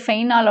மிஸ்டர்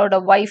ஃபெய்னாலோட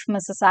ஒய்ஃப்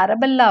மிஸ்ஸஸ்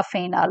அரபெல்லா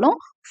ஃபெய்னாலும்,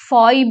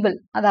 ஃபாய்பிள்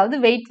அதாவது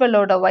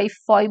வெயிட்வெல்லோட ஒய்ஃப்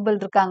ஃபாய்பிள்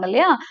இருக்காங்க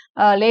இல்லையா,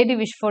 லேடி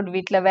விஷ்ஃபோர்ட்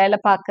வீட்டில் வேலை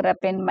பார்க்குற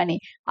பெண்மணி,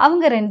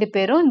 அவங்க ரெண்டு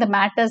பேரும் இந்த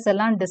மேட்டர்ஸ்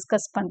எல்லாம்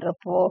டிஸ்கஸ்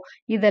பண்ணுறப்போ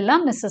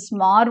இதெல்லாம் மிஸ்ஸஸ்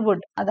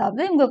மார்வுட்,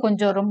 அதாவது இவங்க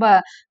கொஞ்சம் ரொம்ப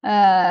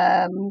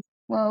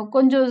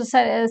கொஞ்சம்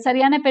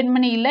சரியான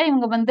பெண்மணி இல்லை,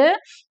 இவங்க வந்து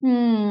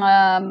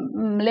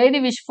lady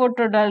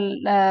விஷ்ஃபோர்ட்டோட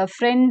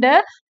friend,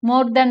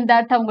 more then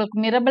that அவங்களுக்கு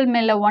மிரபல்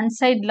மேல ஒன்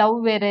சைட் லவ்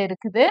வேற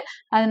இருக்குது.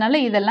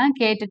 அதனால இதெல்லாம்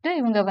கேட்டுட்டு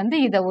இவங்க வந்து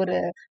இதை ஒரு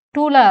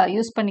டூலா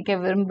யூஸ் பண்ணிக்க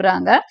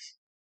விரும்புறாங்க.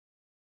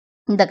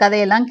 இந்த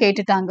கதையெல்லாம்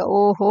கேட்டுட்டாங்க.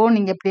 ஓஹோ,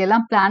 நீங்க இப்படி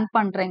எல்லாம் பிளான்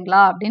பண்றீங்களா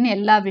அப்படின்னு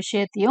எல்லா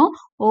விஷயத்தையும்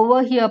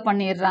ஓவர்ஹியர்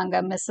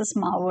பண்ணிடுறாங்க மிஸ்ஸஸ்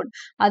மார்வுட்.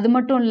 அது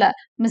மட்டும் இல்ல,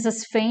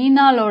 மிஸ்ஸஸ்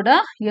ஃபெய்னாலோட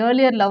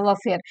ஏர்லியர் லவ்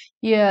அஃபேர்,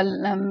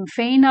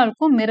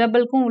 ஃபெய்னாலுக்கும்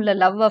மிரபலுக்கும் உள்ள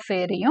லவ்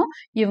அஃபேரையும்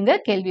இவங்க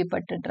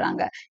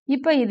கேள்விப்பட்டுடுறாங்க.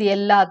 இப்ப இது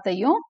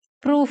எல்லாத்தையும்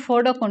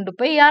ப்ரூஃபோட கொண்டு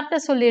போய் யார்கிட்ட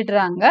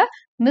சொல்லிடுறாங்க?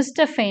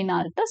 மிஸ்டர்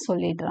ஃபெய்னால்ட்ட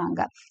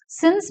சொல்லிடுறாங்க.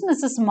 Since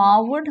Mrs.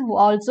 Marwood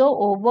also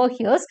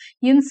overhears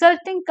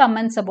insulting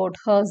comments about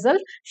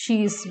herself, she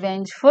is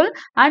vengeful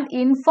and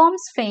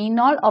informs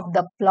Fainall of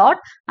the plot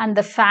and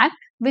the fact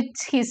which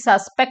he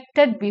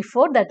suspected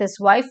before, that his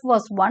wife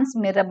was once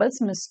Mirabel's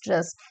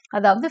mistress.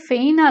 அதாவது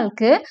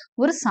ஃபெய்னாலுக்கு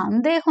ஒரு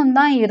சந்தேகம்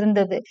தான்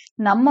இருந்தது,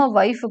 நம்ம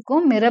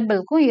ஒய்ஃபுக்கும்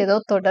மிரபலுக்கும் ஏதோ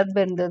தொடர்பு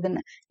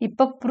இருந்ததுன்னு.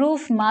 இப்ப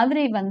ப்ரூஃப்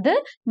மாதிரி வந்து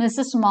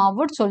மிஸ்ஸஸ்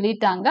மார்வுட்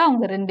சொல்லிட்டாங்க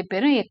அவங்க ரெண்டு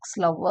பேரும் எக்ஸ்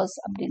லவ்வர்ஸ்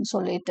அப்படின்னு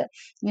சொல்லிட்டு.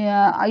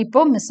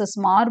 இப்போ மிஸ்ஸஸ்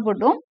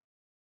மார்வுடும்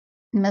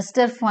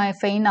மிஸ்டர்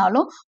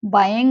ஃபெய்னாலும்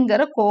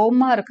பயங்கர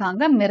கோபமா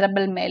இருக்காங்க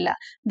மிரபல் மேல.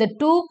 த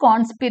டூ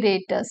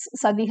கான்ஸ்பிரேட்டர்ஸ்,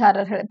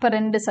 சதிகாரர்கள், இப்ப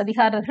ரெண்டு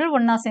சதிகாரர்கள்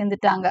ஒன்னா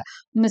சேர்ந்துட்டாங்க.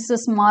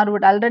 மிஸ்ஸஸ்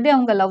மார்வுட், ஆல்ரெடி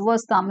அவங்க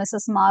லவ்வர்ஸ் தான்,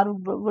 மிஸ்ஸஸ்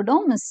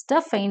மார்வுடும்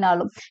மிஸ்டர்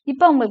ஃபெய்னாலும்.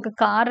 இப்ப அவங்களுக்கு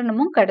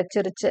காரணமும்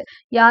கிடைச்சிருச்சு.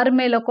 யாரு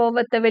மேல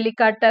கோபத்தை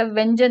வெளிக்காட்ட?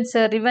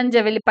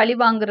 ரிவெஞ்ச பழி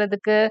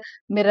வாங்குறதுக்கு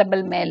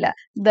மிரபல் மேல.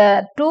 The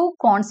two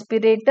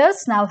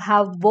conspirators now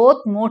have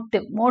both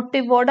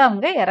மோட்டிவோட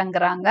அவங்க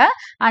இறங்குறாங்க.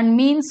 அண்ட்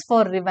மீன்ஸ்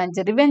ஃபார்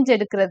ரிவெஞ்ச்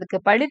எடுக்கிறதுக்கு,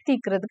 பழி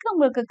தீக்கிறதுக்கு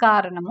அவங்களுக்கு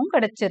காரணமும்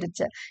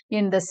கிடைச்சிருச்சு.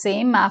 In the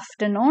same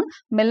afternoon,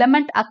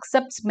 Millamant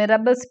accepts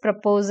Mirabel's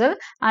proposal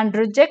and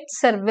rejects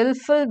Sir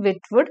Wilful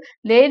Witwoud,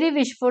 Lady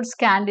Wishford's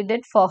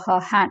candidate for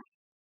her hand.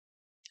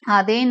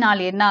 அதே நாள்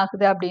என்ன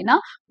ஆகுது அப்படின்னா,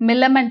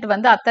 மில்லமெண்ட்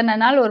வந்து அத்தனை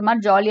நாள் ஒரு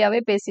மாதிரி ஜாலியாவே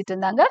பேசிட்டு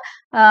இருந்தாங்க.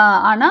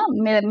 ஆனா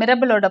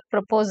மிரபலோட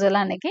ப்ரொபோசல்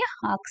அன்னைக்கு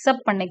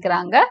அக்செப்ட்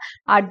பண்ணிக்கிறாங்க.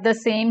 அட் த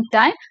சேம்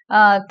டைம்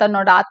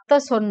தன்னோட அத்தை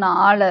சொன்ன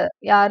ஆளு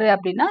யாரு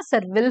அப்படின்னா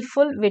சர்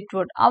வில்ஃபுல்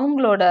விட்வுட்,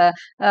 அவங்களோட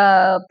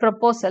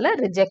ப்ரொபோசலை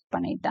ரிஜெக்ட்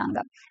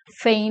பண்ணிட்டாங்க.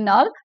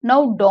 ஃபெய்னால்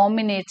நவ்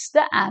டாமினேட்ஸ்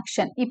த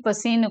ஆக்ஷன். இப்ப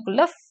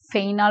சீனுக்குள்ள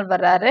ஃபெய்னால்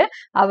வர்றாரு,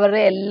 அவர்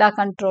எல்லா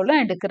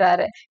கண்ட்ரோலும்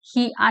எடுக்கிறாரு.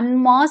 He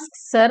அன்மாஸ்க்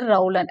sir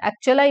Rowland.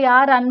 ஆக்சுவலா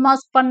யார்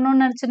அன்மாஸ்க்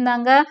பண்ணணும்னு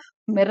நினைச்சிருந்தாங்க?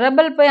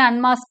 மிரபல் போய்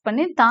அன்மாஸ்க்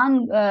பண்ணி தான்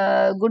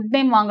குட்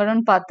நேம்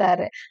வாங்கணும்னு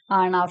பார்த்தாரு.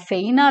 ஆனா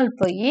ஃபெய்னால்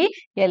போய்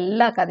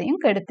எல்லா கதையும்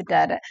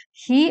கெடுத்துட்டாரு.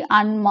 He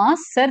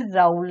அன்மாஸ்க் sir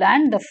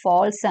ரவுலாண்ட் the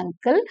falls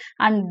uncle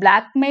and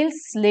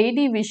blackmails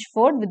lady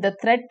Wishfort with the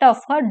thread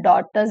of her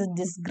daughters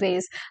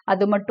disgrace.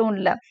 அது மட்டும்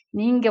இல்ல,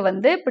 நீங்க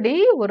வந்து இப்படி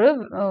ஒரு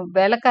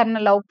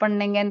வேலைக்காரனை லவ்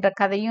பண்ணீங்கன்ற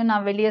கதையும்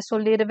நான் வெளியே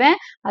சொல்லிடுவேன்.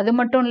 அது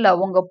மட்டும் இல்ல,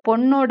 உங்க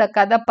பொண்ணோட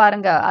கதை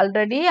பாருங்க,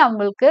 ஆல்ரெடி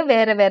அவங்களுக்கு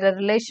வேற வேற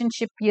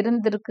ரிலேஷன்ஷிப்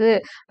இருந்திருக்கு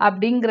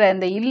அப்படிங்கிற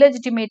இந்த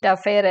இல்லெஜிட்டிமேட்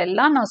அஃபேர்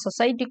எல்லாம் நான்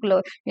சொசைட்டிக்குள்ள,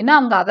 ஏன்னா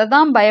அவங்க அதை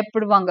தான்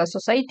பயப்படுவாங்க,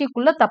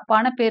 சொசைட்டிக்குள்ள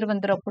தப்பான பேர்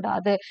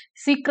வந்துடக்கூடாது,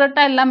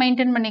 சீக்ரெட்டா எல்லாம்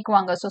மெயின்டைன்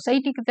பண்ணிக்குவாங்க,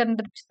 சொசைட்டிக்கு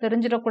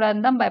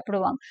தெரிஞ்சிடக்கூடாதுன்னு தான்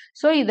பயப்படுவாங்க.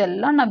 ஸோ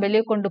இதெல்லாம் நான்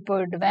வெளியே கொண்டு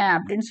போயிடுவேன்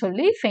அப்படின்னு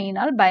சொல்லி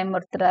ஃபெய்னால்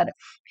பயமுறுத்துறாரு.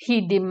 He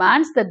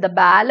demands that the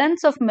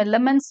balance of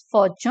Millament's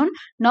fortune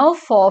now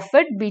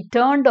forfeit be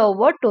turned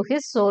over to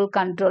his sole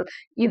control.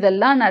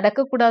 இதெல்லாம்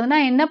நடக்கக்கூடாதுன்னா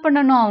என்ன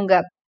பண்ணணும்? அவங்க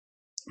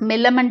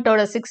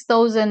மில்லமெண்டோட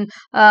 6,000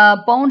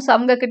 பவுண்ட்ஸ்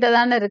அவங்க கிட்ட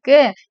தானே இருக்கு.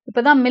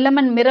 இப்பதான்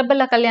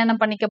மிரபலை கல்யாணம்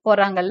பண்ணிக்க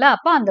போறாங்கல்ல,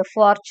 அப்ப அந்த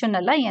ஃபார்ச்சூன்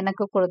எல்லாம்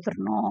எனக்கு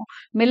கொடுத்துடணும்,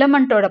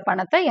 மிலமண்டோட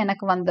பணத்தை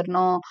எனக்கு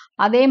வந்துடணும்,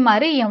 அதே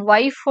மாதிரி என்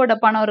ஒய்ஃபோட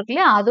பணம் இருக்கு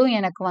இல்லையா அதுவும்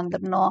எனக்கு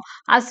வந்துடணும்,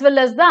 as well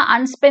as the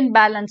unspent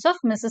balance of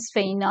Mrs.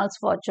 Fainall's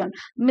fortune,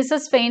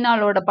 Mrs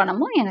ஃபெய்னாலோட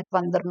பணமும் எனக்கு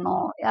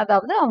வந்துடணும்,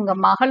 அதாவது அவங்க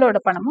மகளோட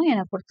பணமும்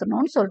எனக்கு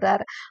கொடுத்துடணும்னு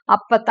சொல்றாரு.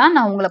 அப்பதான்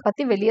நான் உங்களை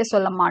பத்தி வெளியே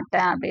சொல்ல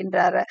மாட்டேன்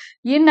அப்படின்றாரு.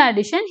 In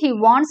addition, he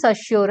wants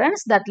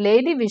assurance that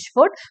Lady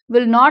Wishford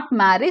will not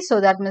marry so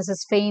that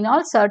Mrs.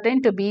 Fainall certain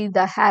to be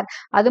the heir.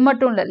 அது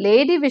மட்டும் இல்ல,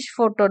 லேடி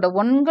விஷ்ஃபோர்ட்டோட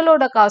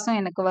உங்களோட காசும்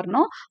எனக்கு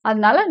வரணும்,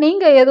 அதனால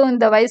நீங்க எதுவும்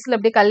இந்த வயசுல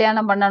எப்படி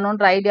கல்யாணம்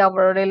பண்ணணும்ன்ற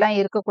ஐடியாவோட எல்லாம்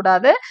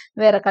இருக்கக்கூடாது,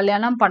 வேற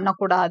கல்யாணம்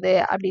பண்ணக்கூடாது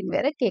அப்படின்னு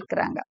வேற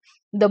கேக்குறாங்க.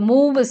 The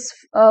move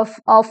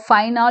of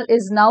Fainall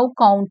is now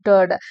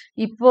countered.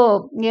 இப்போ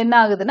என்ன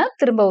ஆகுதுன்னா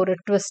திரும்ப ஒரு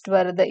ட்விஸ்ட்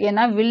வருது.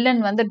 ஏன்னா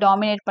வில்லன் வந்து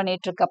டாமினேட்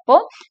பண்ணிட்டு இருக்கப்போ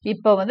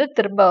இப்போ வந்து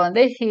திரும்ப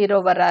வந்து ஹீரோ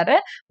வராரு.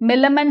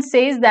 மில்லமன்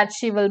says that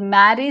she will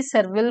marry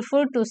Sir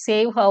Wilford to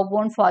save her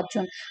own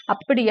fortune.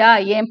 அப்படியா,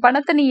 என்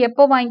பணத்தை நீ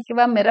எப்போ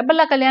வாங்கிக்குவா,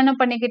 மிரபலா கல்யாணம்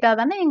பண்ணிக்கிட்டா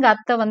தானே எங்க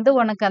அத்தை வந்து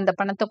உனக்கு அந்த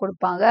பணத்தை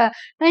கொடுப்பாங்க,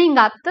 நான்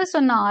எங்க அத்தை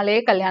சொன்ன ஆளே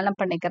கல்யாணம்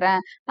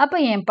பண்ணிக்கிறேன்,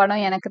 அப்ப என்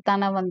பணம் எனக்கு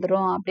தானே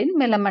வந்துடும் அப்படின்னு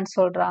மில்லமன்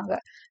சொல்றாங்க.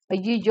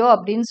 ஐயோ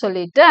அப்படின்னு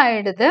சொல்லிட்டு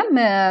ஆயிடுது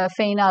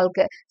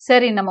ஃபெய்னாலுக்கு.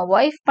 சரி நம்ம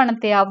ஒய்ஃப்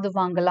பணத்தையாவது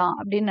வாங்கலாம்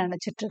அப்படின்னு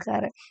நினைச்சிட்டு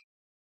இருக்காரு.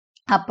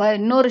 அப்ப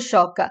இன்னொரு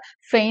shock.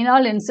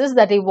 Fainall insists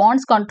that he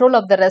wants control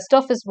of the rest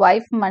of his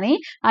wife money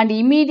and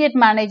immediate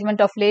management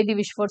of Lady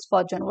Wishford's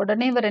fortune.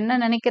 உடனே இவர் என்ன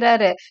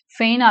நினைக்கிறாரு,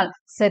 ஃபெய்னால்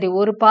சரி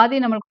ஒரு பாதி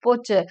நம்மளுக்கு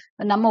போச்சு,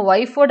 நம்ம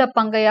ஒய்ஃபோட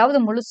பங்கையாவது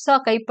முழுசா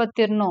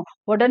கைப்பற்றிடணும்,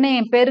 உடனே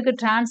என் பேருக்கு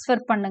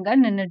டிரான்ஸ்ஃபர் பண்ணுங்க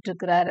நின்றுட்டு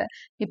இருக்கிறாரு.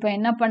 இப்ப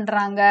என்ன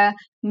பண்றாங்க,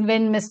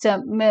 when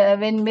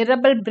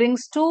Mirabel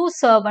brings two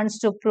servants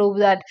to prove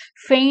that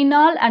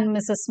Fainall and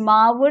Mrs.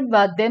 Marwood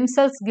were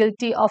themselves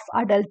guilty of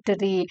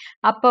adultery.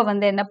 அப்ப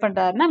வந்து என்ன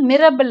பண்றாருன்னா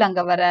மிரபல்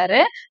அங்க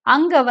வராரு.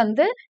 அங்க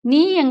வந்து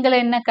நீ எங்களை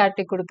என்ன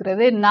காட்டி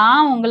கொடுக்கறது,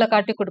 நான் உங்களை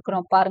காட்டி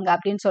கொடுக்குறோம் பாருங்க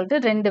அப்படின்னு சொல்லிட்டு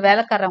ரெண்டு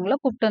வேலைக்காரவங்கள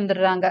கூப்பிட்டு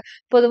வந்துடுறாங்க.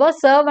 பொதுவா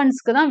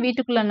சர்வன்ட்ஸ்க்கு தான்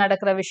வீட்டுக்குள்ள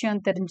நடக்கிற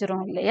விஷயம்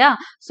தெரிஞ்சிரும் இல்லையா,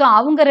 சோ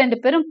அவங்க ரெண்டு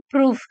பேரும்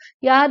ப்ரூஃப்.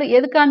 யாரு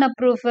எதுக்கான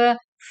ப்ரூஃப்,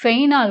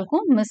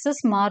 ஃபெய்னாலுக்கும் மிஸ்ஸஸ்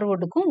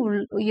மார்வுடுக்கும்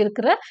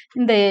இருக்கிற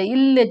இந்த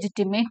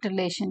இல்லெஜிட்டிமேட்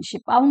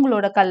ரிலேஷன்ஷிப்,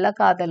 அவங்களோட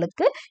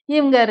கள்ளக்காதலுக்கு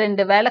இவங்க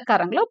ரெண்டு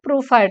வேலைக்காரங்களும்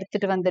ப்ரூஃபா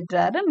எடுத்துட்டு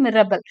வந்துடுறாரு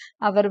மிரபல்.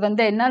 அவர்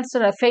வந்து என்ன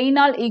சொல்ற,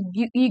 ஃபெய்னால்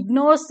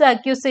ignores the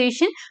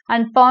accusation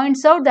and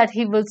points out that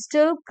he will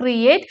still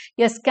create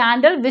a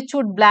scandal which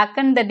would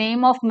blacken the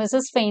name of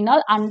Mrs.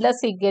 Fainall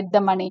unless he get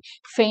the money.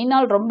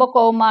 ஃபெய்னால் ரொம்ப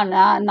கோவமா,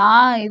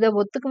 நான் இதை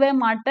ஒத்துக்கவே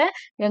மாட்டேன்,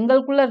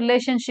 எங்களுக்குள்ள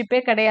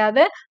ரிலேஷன்ஷிப்பே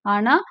கிடையாது,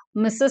 ஆனா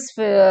மிஸ்ஸஸ்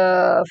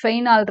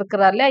ஃபெய்னால்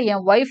இருக்கிறார் இல்லையா,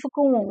 என்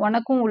ஒய்ஃபுக்கும்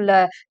உனக்கும் உள்ள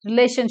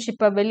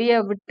ரிலேஷன்ஷிப்பை வெளியே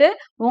விட்டு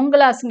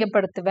உங்களை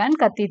அசிங்கப்படுத்துவேன்னு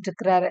கத்திட்டு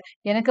இருக்கிறாரு,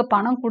 எனக்கு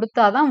பணம்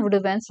கொடுத்தாதான்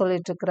விடுவேன்னு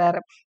சொல்லிட்டு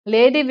இருக்கிறாரு.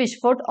 Lady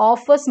Wishford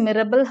offers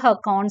Mirabel her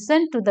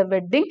consent to the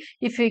wedding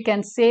if he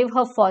can save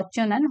her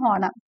fortune and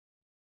honor.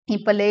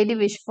 இப்ப லேடி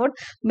விஷ்ஃபோர்ட்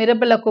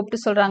மிரபலை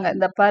கூப்பிட்டு சொல்றாங்க,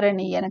 இந்த பாரு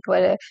நீ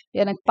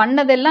எனக்கு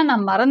பண்ணதெல்லாம்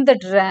நான்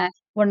மறந்துடுறேன்,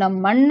 உன்னை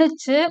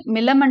மன்னிச்சு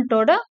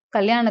மிலமண்டோட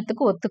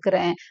கல்யாணத்துக்கு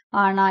ஒத்துக்கிறேன்,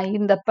 ஆனா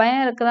இந்த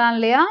பையன் இருக்கிறான்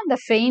இல்லையா இந்த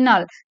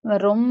ஃபெய்னால்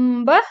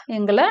ரொம்ப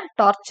எங்களை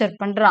டார்ச்சர்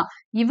பண்றான்,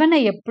 இவனை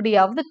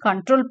எப்படியாவது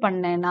கண்ட்ரோல்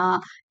பண்ணேனா,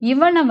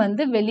 இவனை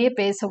வந்து வெளியே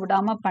பேச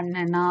விடாம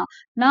பண்ணேனா,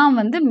 நான்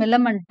வந்து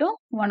மிலமண்ட்டும்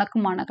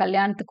உனக்குமான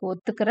கல்யாணத்துக்கு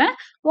ஒத்துக்கிறேன்,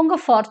 உங்க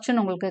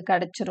ஃபார்ச்சூன் உங்களுக்கு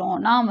கிடைச்சிரும்,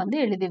 நான் வந்து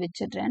எழுதி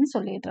வச்சிடுறேன்னு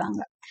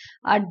சொல்லிடுறாங்க.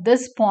 At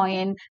this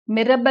point,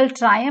 Mirabel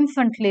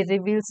triumphantly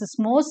reveals his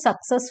most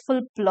successful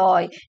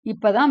ploy.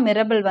 இப்பதான்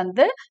மிரபல்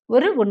வந்து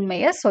ஒரு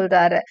உண்மையை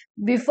சொல்றாரு.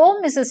 Before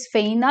Mrs.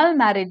 Fainall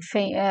married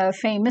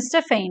Mr.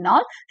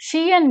 Fainall,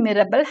 she and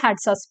Mirabel had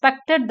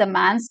suspected the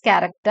man's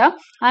character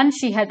and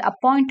she had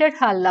appointed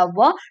her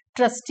lover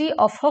trustee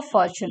of her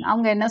fortune.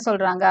 அவங்க என்ன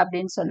சொல்றாங்க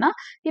அப்படின்னு சொன்னா,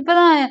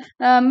 இப்பதான்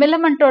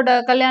மில்லமண்டோட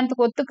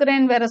கல்யாணத்துக்கு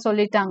ஒத்துக்கிறேன்னு வேற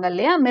சொல்லிட்டாங்க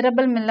இல்லையா,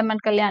 மிரபல்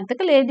மில்லமண்ட்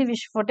கல்யாணத்துக்கு லேடி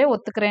விஷ்ஃபோர்ட்டே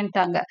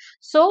ஒத்துக்கிறேன்ட்டாங்க.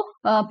 ஸோ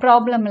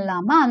ப்ராப்ளம்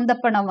இல்லாம அந்த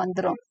பணம்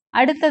வந்துடும்.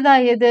 அடுத்ததா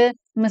எது,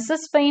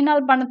 மிஸ்ஸஸ்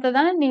ஃபெய்னால் பணத்தை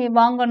தானே நீ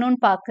வாங்கணும்னு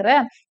பாக்குற,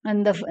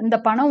 இந்த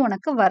பணம்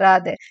உனக்கு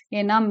வராது,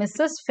 ஏன்னா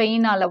மிஸ்ஸஸ்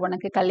ஃபெய்னால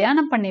உனக்கு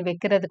கல்யாணம் பண்ணி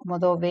வைக்கிறதுக்கு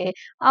முதவே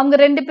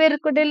அவங்க ரெண்டு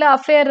பேருக்குள்ள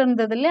அஃபேர்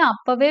இருந்தது இல்லையா,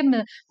 அப்பவே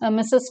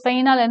மிஸ்ஸஸ்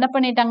ஃபெய்னால் என்ன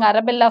பண்ணிட்டாங்க,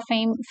 அரபெல்லா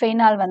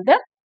ஃபெய்னால் வந்து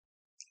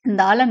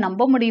இந்த ஆளை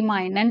நம்ப முடியுமா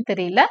என்னன்னு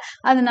தெரியல,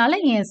 அதனால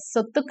என்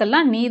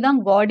சொத்துக்கெல்லாம் நீ தான்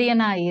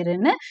கார்டியனா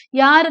இருன்னு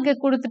யாருக்கு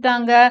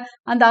கொடுத்துட்டாங்க,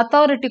 அந்த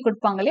அத்தாரிட்டி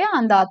கொடுப்பாங்க இல்லையா,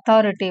 அந்த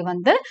அத்தாரிட்டி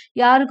வந்து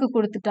யாருக்கு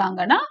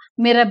கொடுத்துட்டாங்கன்னா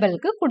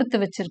மிரபலுக்கு கொடுத்து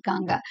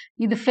வச்சிருக்காங்க.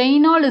 இது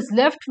ஃபெய்னால் is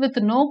left with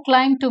no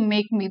claim to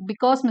make me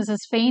because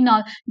Mrs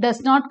ஃபெய்னால்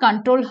does not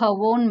control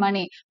her own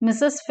money.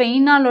 Mrs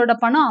ஃபெய்னாலோட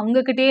பணம்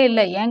அவங்க கிட்டே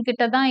இல்லை,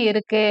 என்கிட்ட தான்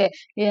இருக்கு,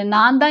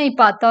 நான் தான்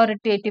இப்ப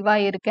அத்தாரிட்டேட்டிவா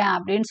இருக்கேன்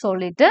அப்படின்னு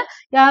சொல்லிட்டு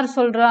யார்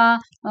சொல்றா,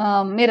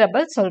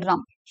 மிரபல்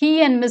சொல்றான். he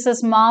and Mrs.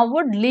 Ma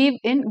would live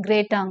in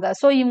great anger.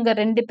 So இவங்க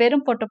ரெண்டு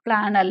பேரும் போட்ட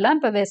பிளான் எல்லாம்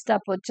இப்போ வேஸ்டா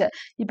போச்சு.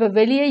 இப்போ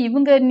வெளியே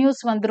இவங்க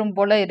நியூஸ் வந்துரும்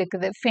போல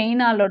இருக்குது.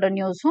 ஃபெய்னாலோட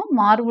நியூஸும்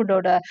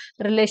மார்வுடோட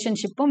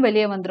ரிலேஷன்ஷிப்பும்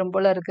வெளியே வந்துரும்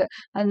போல இருக்கு.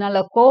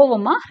 அதனால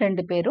கோவமா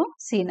ரெண்டு பேரும்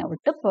சீனை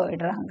விட்டு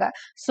போயிடுறாங்க.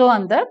 ஸோ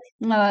அந்த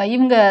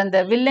இவங்க அந்த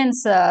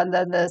வில்லன்ஸ்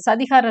அந்த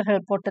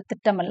சதிகாரர்கள் போட்ட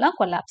திட்டம் எல்லாம்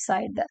கொலாப்ஸ்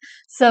ஆயிடுது.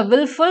 Sir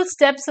Wilful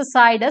steps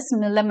aside as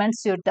Millamant's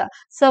suitor.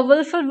 Sir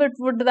Wilful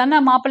Whitwood தானே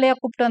மாப்பிள்ளையா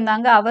கூப்பிட்டு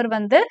வந்தாங்க. அவர்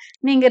வந்து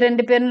நீங்க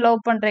ரெண்டு பேரும் லவ்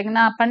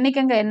பண்றீங்கன்னா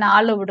பண்ணிக்கங்க, என்ன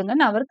ஆளு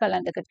விடுங்கன்னு அவர்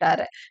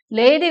கலந்துக்கிட்டாரு.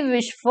 Lady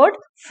Wishford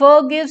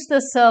forgives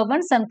the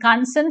servants and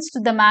consents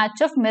to the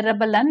match of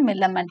Mirabel and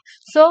Millamant.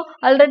 So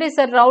already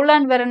sir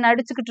ரவுலாண்ட் வேற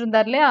நடிச்சுக்கிட்டு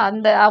இருந்தார் இல்லையா,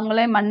 அந்த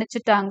அவங்களையும்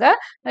மன்னிச்சுட்டாங்க.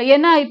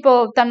 ஏன்னா இப்போ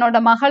தன்னோட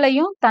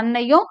மகளையும்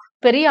தன்னையும்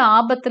பெரிய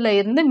ஆபத்துல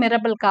இருந்து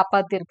மிரபல்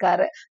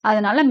காப்பாத்திருக்காரு.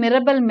 அதனால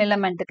மிரபல்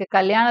மில்லமெண்ட்டுக்கு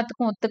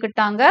கல்யாணத்துக்கும்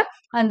ஒத்துக்கிட்டாங்க.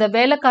 அந்த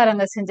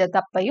வேலைக்காரங்க செஞ்ச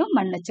தப்பையும்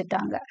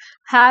மன்னிச்சுட்டாங்க.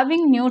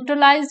 Having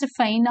neutralized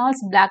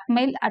Fainal's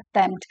blackmail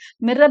attempt,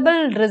 Mirabel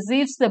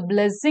receives the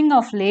blessing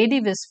of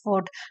Lady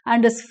Wishford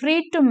and is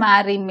free to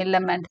marry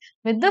Millamant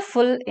with the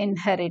full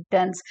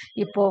inheritance.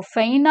 இப்போ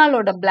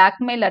ஃபைனாலோட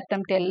பிளாக்மெயில்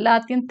அட்டெம்ப்ட்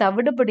எல்லாத்தையும்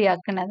தவிடுபடி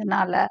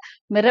ஆக்குனதுனால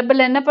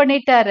மிரபல் என்ன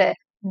பண்ணிட்டாரு,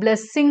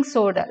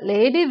 பிளெஸ்ஸிங்ஸோட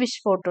லேடி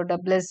விஷ்ஃபோர்ட்டோட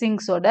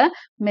பிளெஸ்ஸிங்ஸோட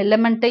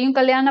மில்லமெண்ட்டையும்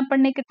கல்யாணம்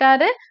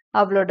பண்ணிக்கிட்டாரு.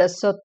 அவளோட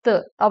சொத்து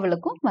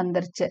அவளுக்கும்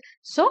வந்துருச்சு.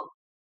 ஸோ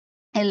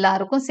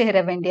எல்லாருக்கும்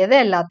சேர வேண்டியது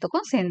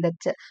எல்லாத்துக்கும்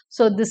சேர்ந்துருச்சு.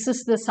 So this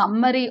is the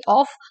summary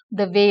of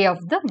the way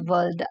of the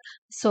world.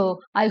 So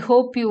I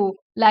hope you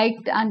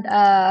liked and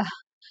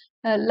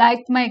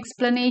liked my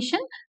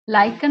explanation.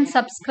 Like and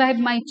subscribe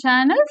my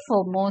channel for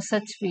more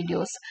such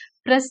videos.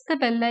 Press the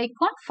bell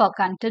icon for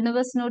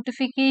continuous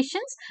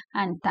notifications,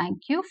 and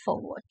thank you for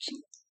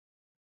watching.